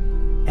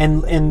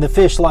 And the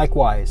fish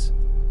likewise.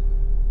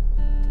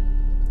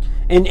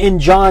 In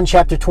John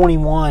chapter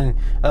 21,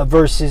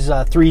 verses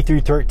 3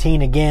 through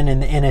 13, again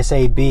in the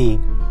NSAB,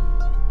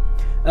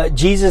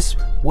 Jesus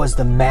was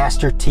the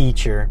master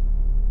teacher.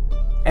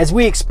 As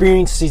we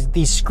experience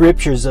these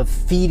scriptures of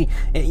feeding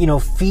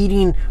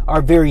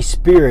our very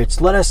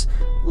spirits, let us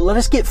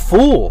get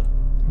full,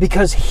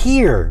 because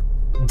here,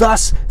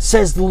 thus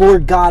says the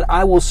Lord God,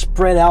 I will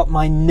spread out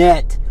my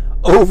net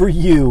over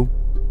you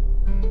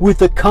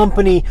with a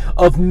company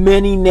of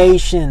many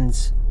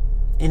nations,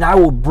 and I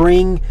will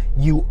bring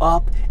you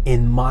up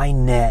in my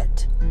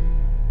net.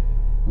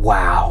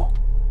 Wow.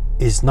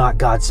 Is not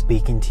God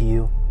speaking to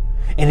you?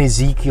 In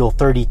Ezekiel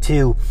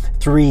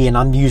 32:3, and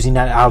I'm using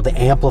that out of the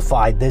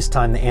Amplified this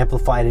time, the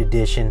Amplified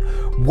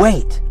edition.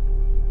 Wait.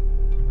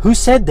 Who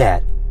said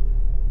that?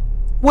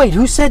 Wait,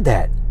 who said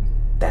that?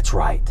 That's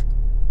right.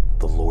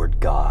 The Lord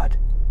God.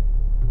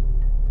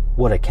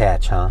 What a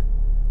catch, huh?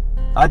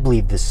 I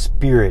believe the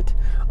Spirit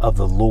of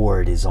the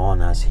Lord is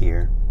on us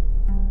here.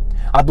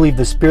 I believe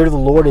the Spirit of the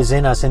Lord is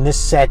in us in this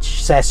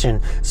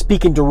session,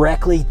 speaking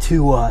directly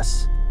to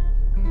us.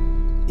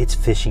 It's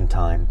fishing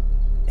time,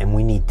 and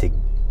we need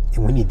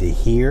to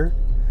hear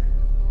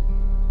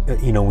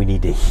we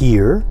need to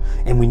hear,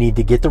 and we need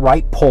to get the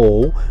right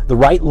pole, the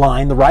right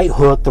line, the right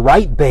hook, the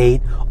right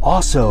bait.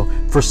 Also,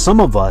 for some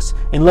of us,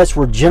 unless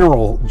we're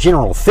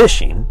general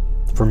fishing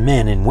for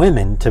men and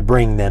women to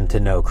bring them to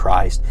know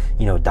Christ,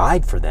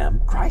 died for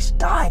them. Christ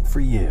died for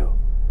you.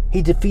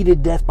 He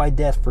defeated death by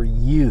death for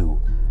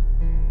you.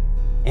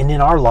 And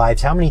in our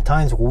lives, how many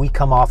times will we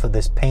come off of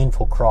this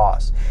painful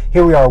cross?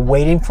 Here we are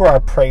waiting for our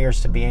prayers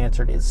to be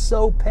answered. It's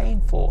so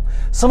painful.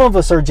 Some of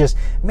us are just,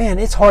 man,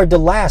 it's hard to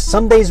last.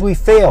 Some days we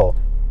fail.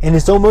 And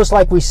it's almost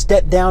like we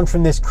step down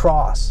from this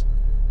cross.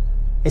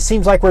 It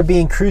seems like we're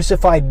being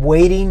crucified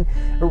waiting.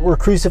 We're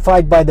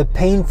crucified by the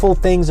painful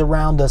things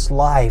around us,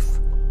 life.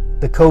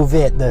 The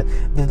COVID,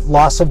 the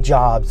loss of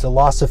jobs, the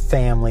loss of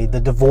family,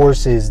 the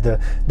divorces, the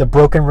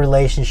broken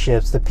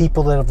relationships, the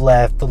people that have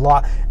left,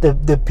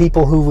 the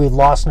people who we've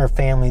lost in our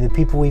family, the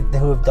people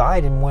who have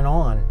died and went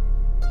on.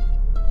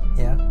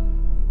 Yeah.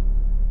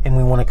 And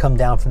we want to come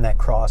down from that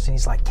cross. And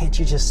he's like, can't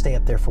you just stay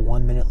up there for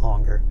 1 minute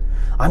longer?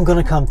 I'm going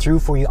to come through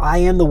for you. I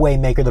am the way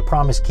maker, the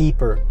promise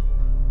keeper.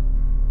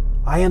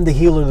 I am the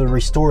healer, the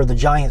restorer, the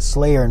giant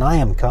slayer, and I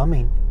am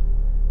coming.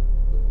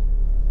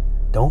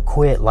 Don't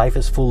quit. Life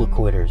is full of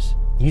quitters.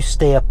 You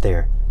stay up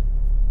there.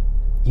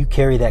 You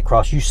carry that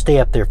cross. You stay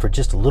up there for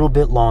just a little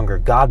bit longer.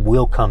 God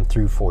will come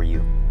through for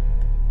you.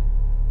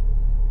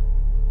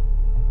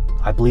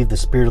 I believe the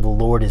Spirit of the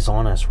Lord is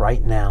on us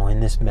right now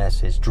in this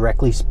message,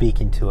 directly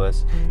speaking to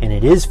us. And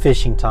it is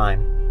fishing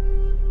time.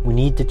 We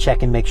need to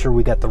check and make sure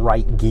we got the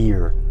right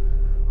gear.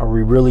 Are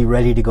we really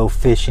ready to go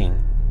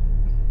fishing?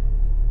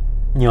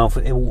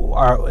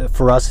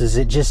 For us, is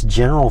it just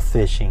general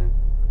fishing?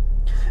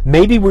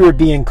 Maybe we are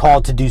being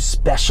called to do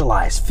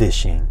specialized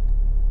fishing.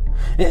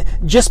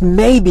 Just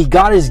maybe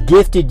God has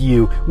gifted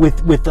you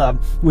with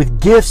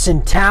gifts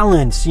and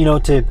talents,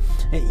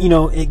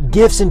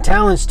 gifts and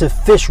talents to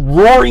fish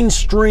roaring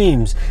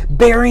streams,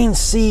 bearing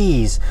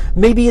seas.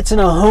 Maybe it's in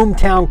a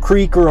hometown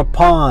creek or a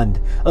pond,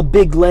 a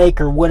big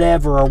lake or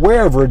whatever, or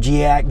wherever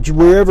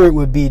it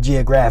would be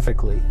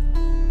geographically.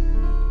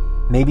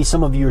 Maybe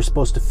some of you are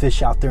supposed to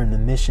fish out there in the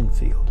mission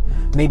field.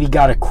 Maybe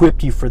God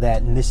equipped you for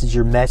that, and this is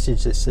your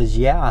message that says,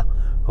 yeah,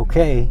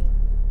 okay,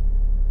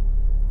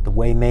 the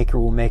way maker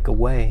will make a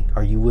way.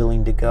 Are you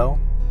willing to go?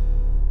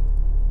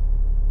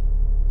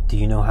 Do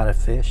you know how to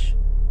fish?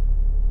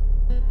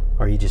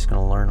 Or are you just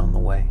going to learn on the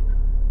way?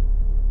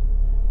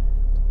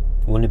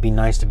 Wouldn't it be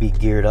nice to be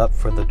geared up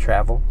for the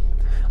travel?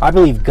 I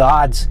believe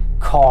God's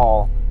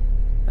call,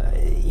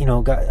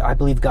 I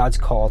believe God's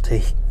call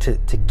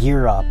to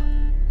gear up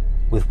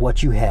with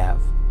what you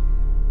have.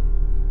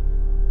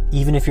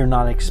 Even if you're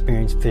not an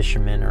experienced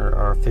fisherman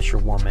or a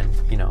fisherwoman,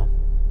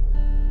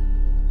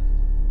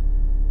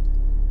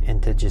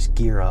 and to just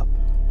gear up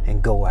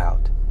and go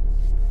out,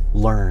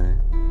 learn,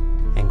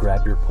 and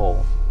grab your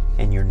pole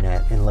and your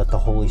net and let the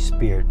Holy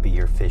Spirit be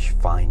your fish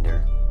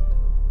finder.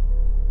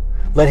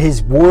 Let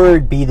His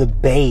Word be the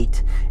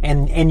bait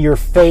and your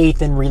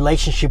faith and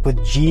relationship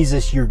with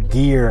Jesus your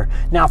gear.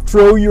 Now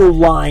throw your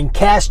line,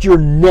 cast your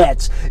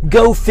nets,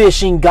 go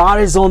fishing. God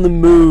is on the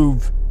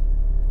move.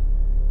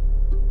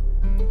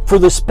 For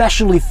the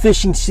specialty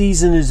fishing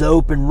season is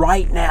open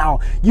right now.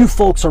 You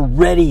folks are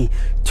ready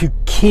to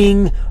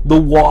king the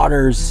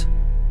waters.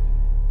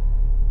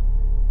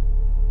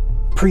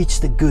 Preach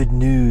the good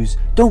news.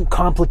 Don't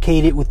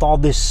complicate it with all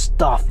this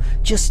stuff.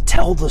 Just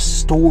tell the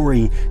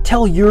story.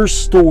 Tell your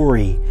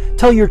story.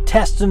 Tell your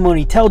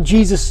testimony. Tell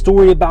Jesus'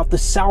 story about the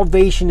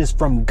salvation is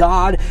from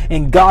God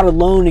and God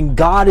alone, and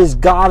God is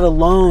God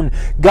alone.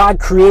 God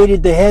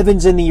created the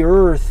heavens and the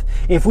earth.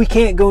 If we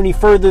can't go any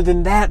further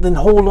than that, then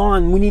hold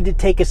on. We need to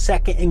take a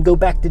second and go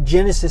back to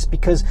Genesis,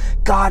 because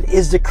God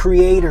is the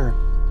creator.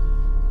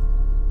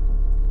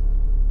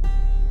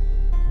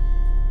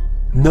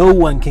 No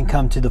one can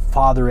come to the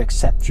Father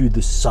except through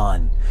the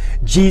Son.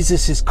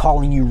 Jesus is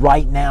calling you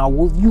right now.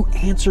 Will you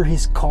answer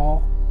His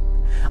call?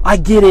 I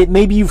get it.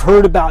 Maybe you've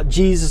heard about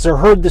Jesus or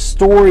heard the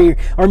story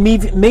or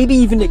maybe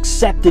even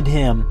accepted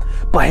Him.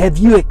 But have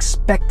you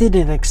expected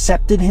and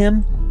accepted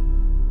Him?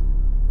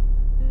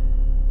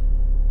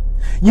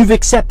 You've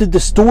accepted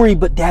the story,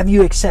 but have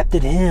you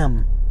accepted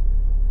Him?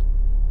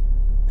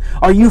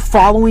 Are you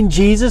following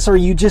Jesus, or are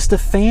you just a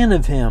fan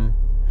of Him?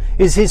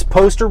 Is His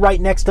poster right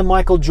next to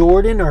Michael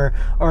Jordan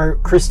or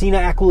Christina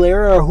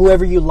Aguilera or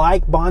whoever you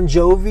like, Bon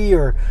Jovi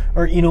or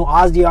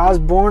Ozzy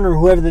Osbourne or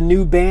whoever the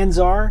new bands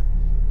are?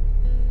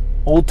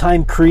 Old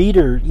Time Creed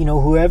or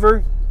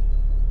whoever?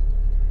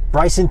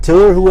 Bryson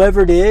Tiller,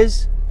 whoever it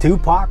is?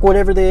 Tupac,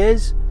 whatever it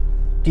is?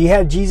 Do you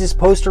have Jesus'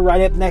 poster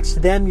right up next to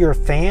them? You're a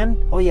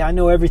fan? Oh yeah, I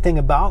know everything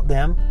about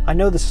them. I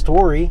know the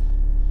story.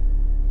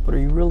 But are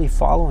you really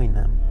following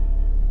them?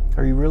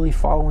 Are you really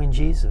following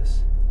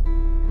Jesus?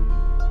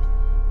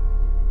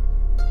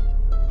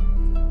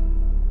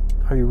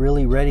 Are you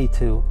really ready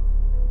to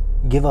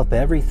give up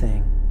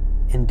everything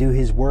and do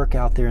His work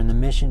out there in the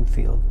mission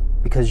field?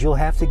 Because you'll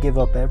have to give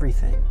up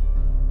everything.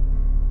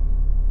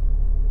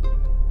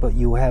 But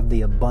you have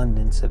the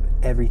abundance of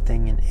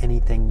everything and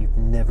anything you've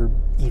never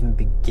even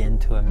begun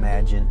to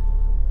imagine.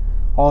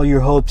 All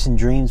your hopes and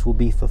dreams will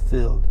be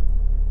fulfilled.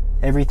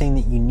 Everything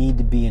that you need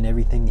to be and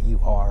everything that you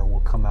are will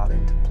come out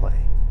into play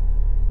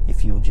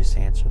if you will just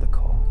answer the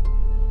call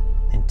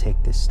and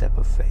take this step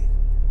of faith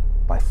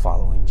by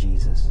following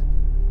Jesus.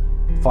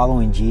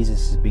 Following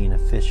Jesus is being a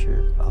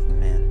fisher of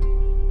men.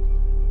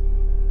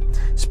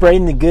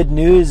 Spreading the good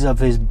news of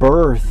His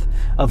birth,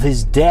 of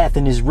His death,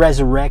 and His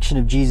resurrection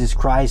of Jesus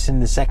Christ in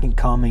the second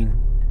coming.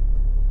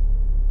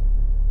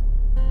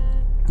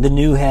 The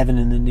new heaven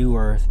and the new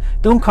earth.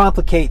 Don't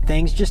complicate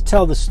things, just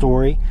tell the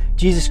story.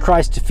 Jesus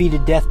Christ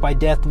defeated death by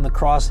death on the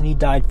cross, and He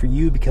died for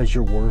you because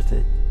you're worth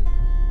it.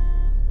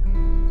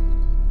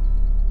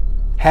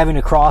 Having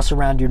a cross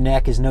around your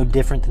neck is no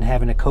different than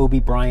having a Kobe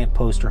Bryant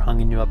poster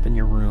hung up in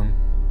your room.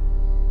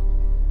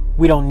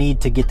 We don't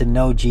need to get to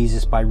know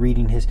Jesus by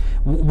reading His...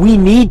 We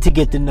need to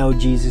get to know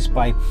Jesus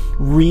by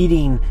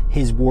reading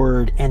His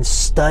Word and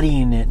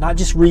studying it. Not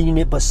just reading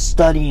it, but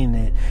studying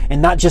it.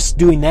 And not just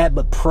doing that,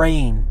 but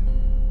praying.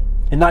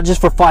 And not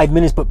just for 5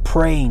 minutes, but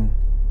praying.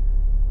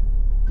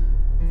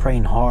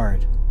 Praying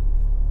hard.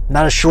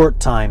 Not a short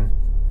time.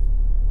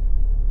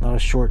 Not a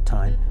short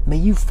time. May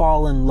you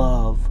fall in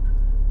love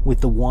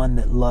with the one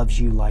that loves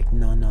you like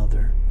none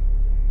other.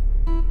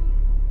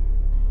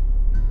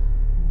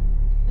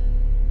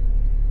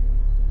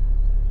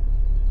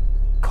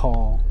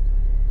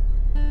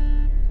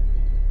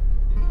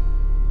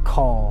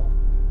 Call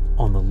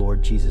on the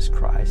Lord Jesus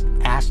Christ.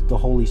 Ask the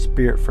Holy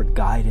Spirit for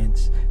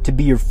guidance to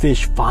be your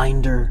fish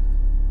finder.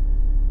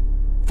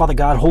 Father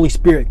God, Holy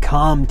Spirit,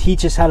 come.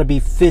 Teach us how to be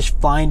fish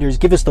finders.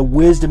 Give us the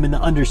wisdom and the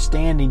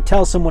understanding.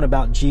 Tell someone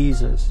about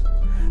Jesus.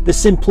 The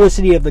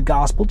simplicity of the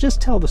gospel. Just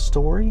tell the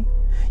story.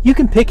 You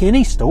can pick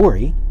any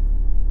story.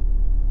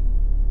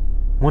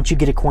 Once you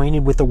get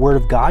acquainted with the Word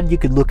of God, you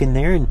could look in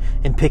there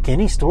and pick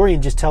any story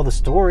and just tell the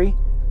story.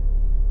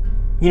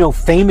 You know,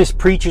 famous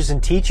preachers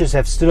and teachers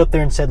have stood up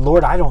there and said,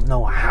 Lord, I don't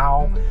know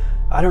how.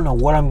 I don't know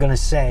what I'm going to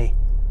say.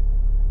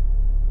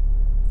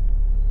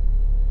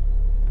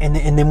 And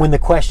then when the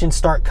questions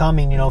start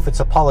coming, you know, if it's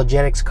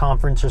apologetics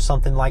conference or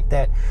something like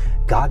that,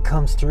 God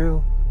comes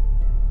through.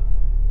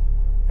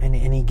 And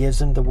He gives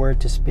them the word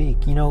to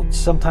speak. You know,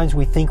 sometimes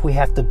we think we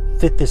have to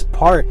fit this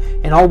part,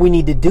 and all we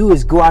need to do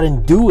is go out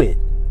and do it.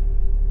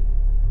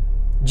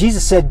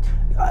 Jesus said,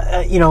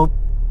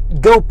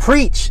 go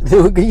preach.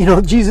 You know,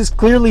 Jesus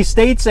clearly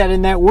states that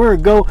in that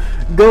word. Go.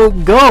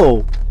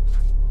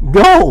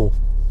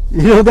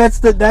 You know,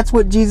 that's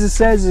what Jesus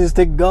says, is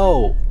to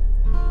go.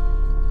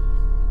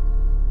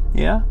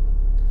 Yeah?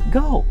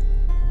 Go.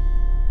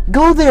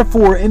 Go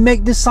therefore and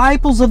make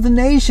disciples of the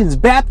nations,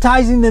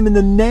 baptizing them in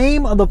the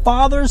name of the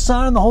Father,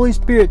 Son, and the Holy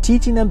Spirit,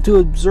 teaching them to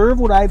observe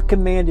what I have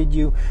commanded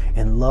you.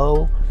 And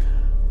lo,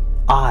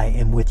 I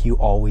am with you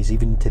always,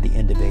 even to the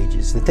end of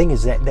ages. The thing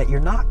is that you're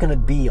not going to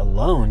be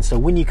alone. So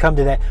when you come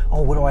to that,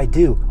 oh, what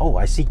do? Oh,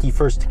 I seek ye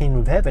first the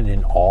kingdom of heaven,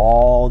 and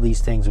all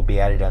these things will be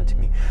added unto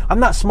me. I'm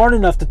not smart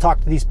enough to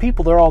talk to these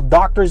people. They're all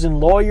doctors and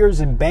lawyers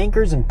and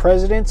bankers and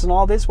presidents and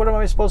all this. What am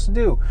I supposed to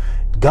do?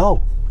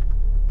 Go.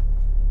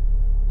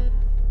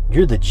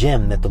 You're the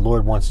gem that the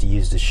Lord wants to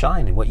use to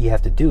shine, and what you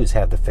have to do is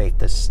have the faith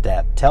to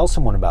step. Tell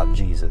someone about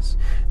Jesus.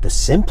 The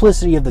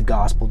simplicity of the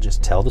gospel,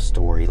 just tell the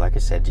story. Like I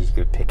said, you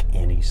could pick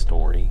any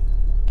story.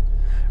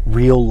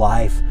 Real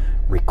life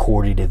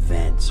recorded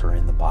events are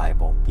in the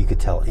Bible. You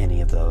could tell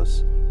any of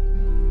those.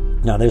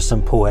 Now, there's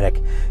some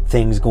poetic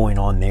things going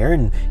on there,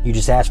 and you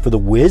just ask for the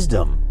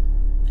wisdom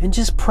and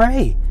just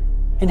pray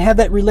and have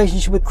that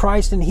relationship with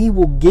Christ, and He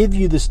will give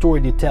you the story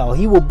to tell.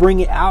 He will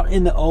bring it out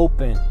in the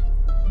open,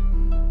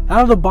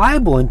 out of the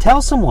Bible, and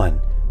tell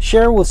someone.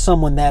 Share with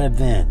someone that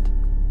event.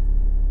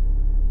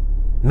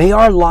 May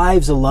our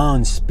lives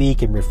alone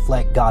speak and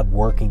reflect God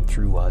working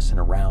through us and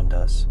around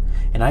us.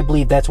 And I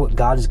believe that's what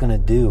God is going to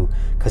do,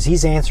 because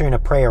He's answering a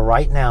prayer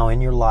right now in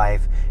your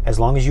life, as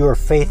long as you are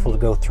faithful to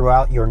go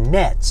throughout your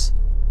nets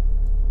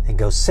and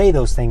go say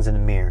those things in the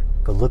mirror.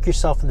 Go look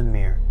yourself in the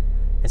mirror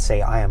and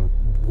say, I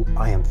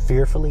am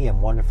fearfully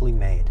and wonderfully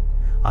made.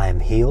 I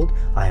am healed.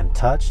 I am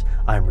touched.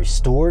 I am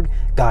restored.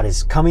 God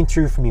is coming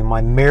through for me.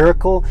 My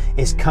miracle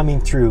is coming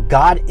through.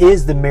 God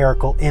is the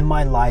miracle in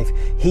my life.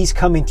 He's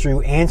coming through,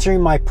 answering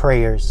my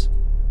prayers.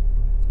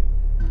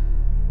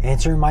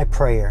 Answering my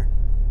prayer.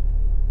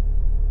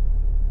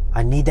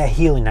 I need that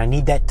healing. I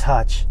need that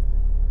touch.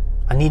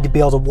 I need to be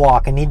able to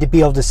walk. I need to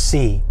be able to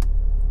see.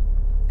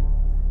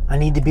 I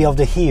need to be able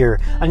to hear.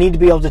 I need to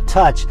be able to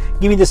touch.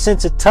 Give me the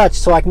sense of touch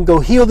so I can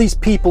go heal these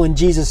people in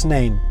Jesus'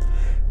 name.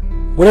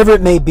 Whatever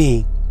it may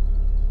be,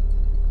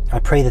 I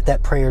pray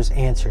that prayer is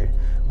answered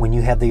when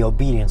you have the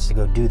obedience to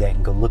go do that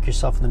and go look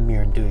yourself in the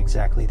mirror and do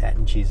exactly that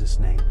in Jesus'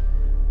 name.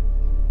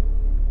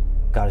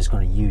 God is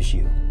going to use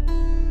you.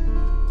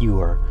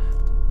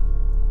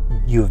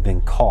 You have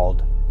been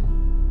called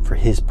for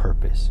His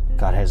purpose.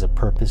 God has a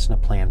purpose and a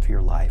plan for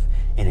your life,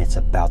 and it's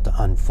about to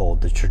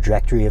unfold. The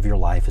trajectory of your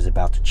life is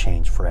about to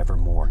change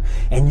forevermore.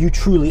 And you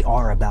truly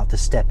are about to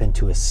step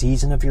into a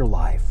season of your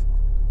life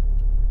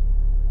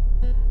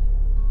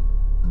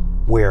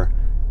where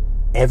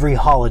every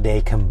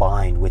holiday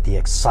combined with the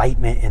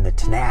excitement and the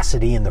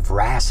tenacity and the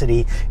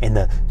veracity and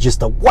the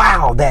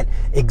wow, that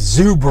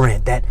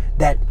exuberant,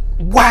 that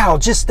wow,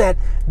 just that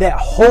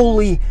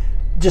holy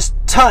just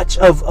touch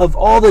of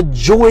all the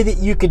joy that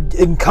you could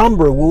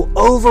encumber will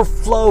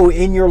overflow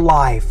in your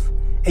life.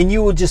 And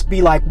you will just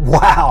be like,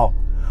 wow,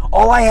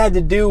 all I had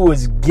to do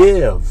was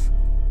give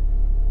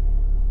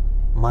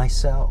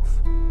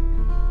myself.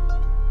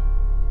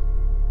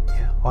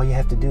 Yeah, all you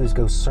have to do is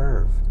go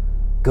serve.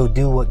 Go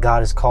do what God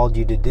has called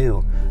you to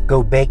do.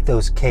 Go bake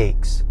those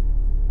cakes.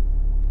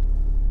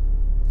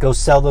 Go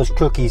sell those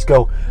cookies.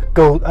 Go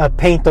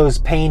paint those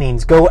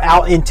paintings. Go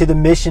out into the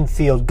mission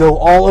field. Go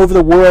all over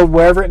the world,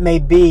 wherever it may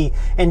be,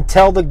 and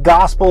tell the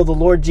gospel of the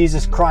Lord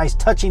Jesus Christ,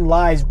 touching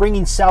lives,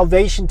 bringing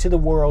salvation to the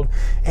world.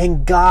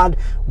 And God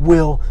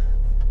will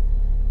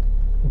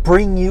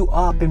bring you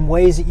up in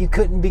ways that you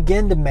couldn't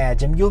begin to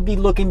imagine. You'll be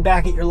looking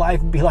back at your life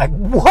and be like,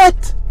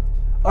 what?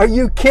 Are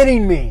you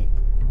kidding me?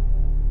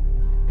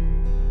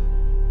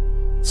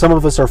 Some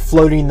of us are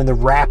floating in the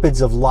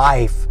rapids of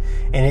life,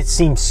 and it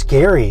seems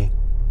scary.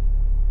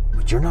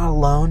 But you're not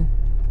alone.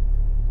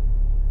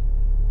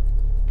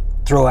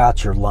 Throw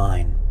out your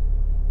line.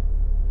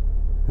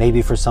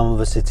 Maybe for some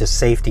of us it's a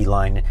safety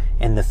line,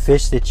 and the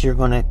fish that you're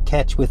going to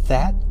catch with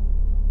that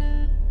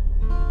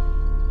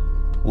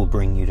will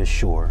bring you to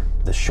shore,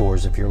 the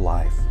shores of your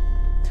life.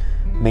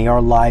 May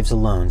our lives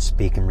alone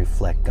speak and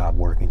reflect God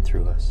working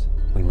through us.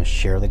 We must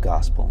share the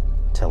gospel,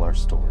 tell our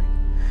story.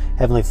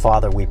 Heavenly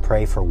Father, we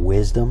pray for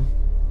wisdom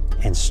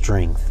and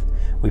strength.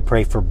 We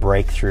pray for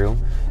breakthrough.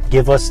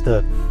 Give us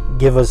the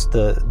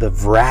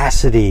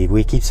veracity.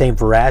 We keep saying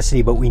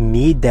veracity, but we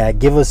need that.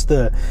 Give us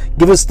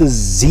the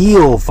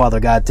zeal, Father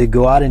God, to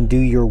go out and do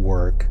your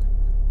work.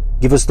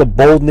 Give us the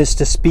boldness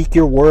to speak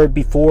your word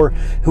before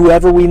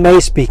whoever we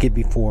may speak it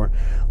before.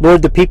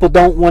 Lord, the people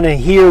don't want to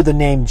hear the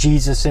name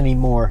Jesus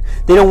anymore.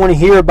 They don't want to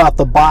hear about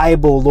the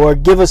Bible.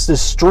 Lord, give us the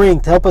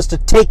strength. Help us to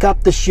take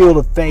up the shield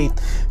of faith,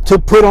 to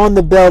put on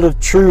the belt of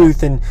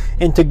truth, and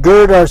to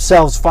gird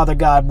ourselves, Father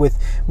God,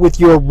 with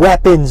your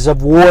weapons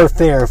of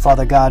warfare,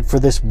 Father God, for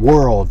this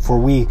world. For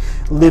we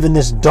live in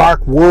this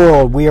dark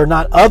world. We are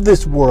not of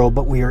this world,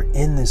 but we are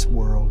in this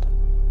world.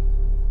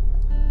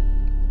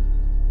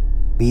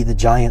 Be the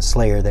giant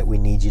slayer that we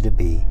need you to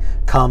be.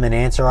 Come and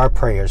answer our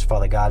prayers,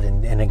 Father God,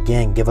 and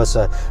again, give us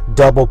a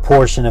double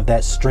portion of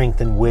that strength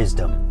and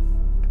wisdom.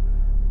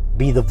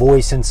 Be the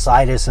voice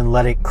inside us and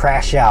let it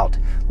crash out.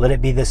 Let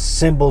it be the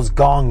cymbals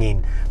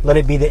gonging. Let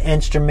it be the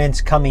instruments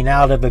coming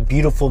out of a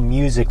beautiful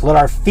music. Let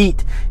our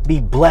feet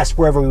be blessed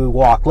wherever we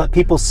walk. Let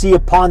people see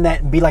upon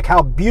that and be like,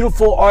 how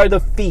beautiful are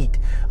the feet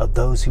of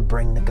those who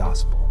bring the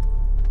gospel.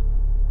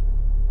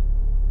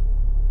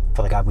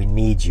 Father God, we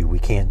need you. We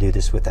can't do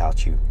this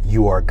without you.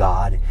 You are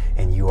God,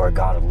 and you are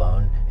God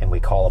alone, and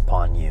we call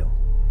upon you.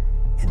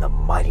 In the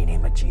mighty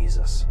name of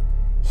Jesus,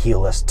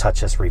 heal us,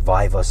 touch us,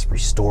 revive us,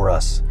 restore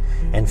us,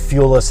 and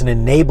fuel us, and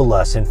enable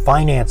us, and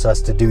finance us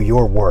to do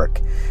your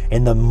work.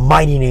 In the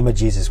mighty name of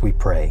Jesus, we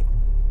pray.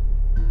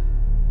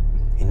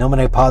 In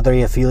nomine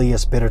Patri et Filii et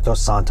Spiritus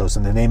Sanctus,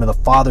 in the name of the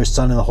Father,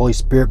 Son, and the Holy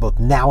Spirit, both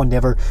now and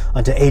ever,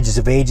 unto ages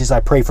of ages,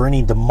 I pray for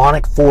any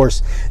demonic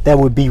force that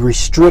would be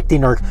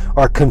restricting or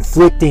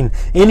conflicting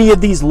any of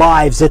these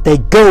lives, that they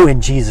go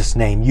in Jesus'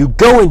 name. You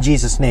go in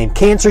Jesus' name.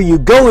 Cancer, you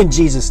go in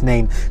Jesus'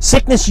 name.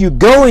 Sickness, you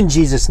go in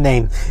Jesus'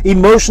 name.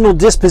 Emotional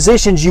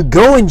dispositions, you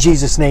go in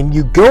Jesus' name.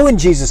 You go in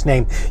Jesus'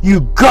 name.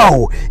 You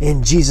go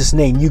in Jesus'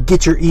 name. You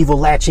get your evil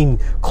latching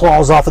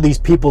claws off of these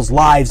people's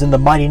lives in the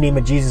mighty name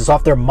of Jesus,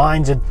 off their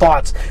minds and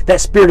thoughts.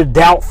 That spirit of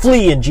doubt,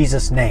 flee in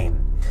Jesus'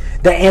 name.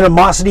 That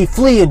animosity,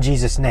 flee in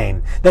Jesus'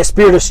 name. That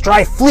spirit of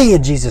strife, flee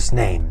in Jesus'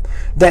 name.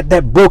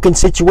 That broken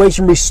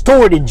situation,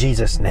 restored in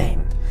Jesus'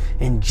 name.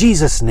 In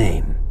Jesus'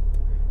 name.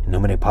 In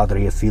nomine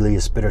Patri et Filii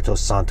et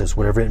Spiritus Sanctus,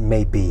 whatever it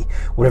may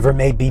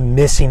be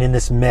missing in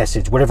this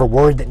message, whatever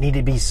word that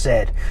needed to be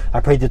said,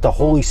 I pray that the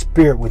Holy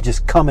Spirit would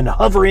just come and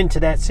hover into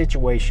that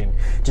situation,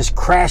 just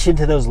crash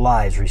into those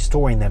lives,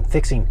 restoring them,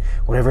 fixing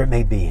whatever it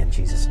may be in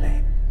Jesus'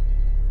 name.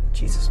 In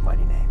Jesus'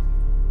 mighty name.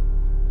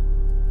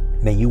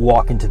 May you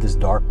walk into this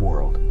dark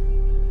world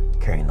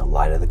carrying the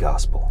light of the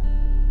gospel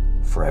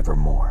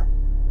forevermore,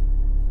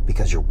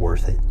 because you're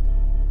worth it,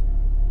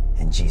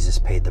 and Jesus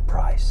paid the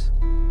price,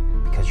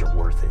 because you're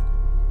worth it,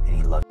 and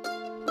he loves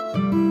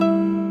you.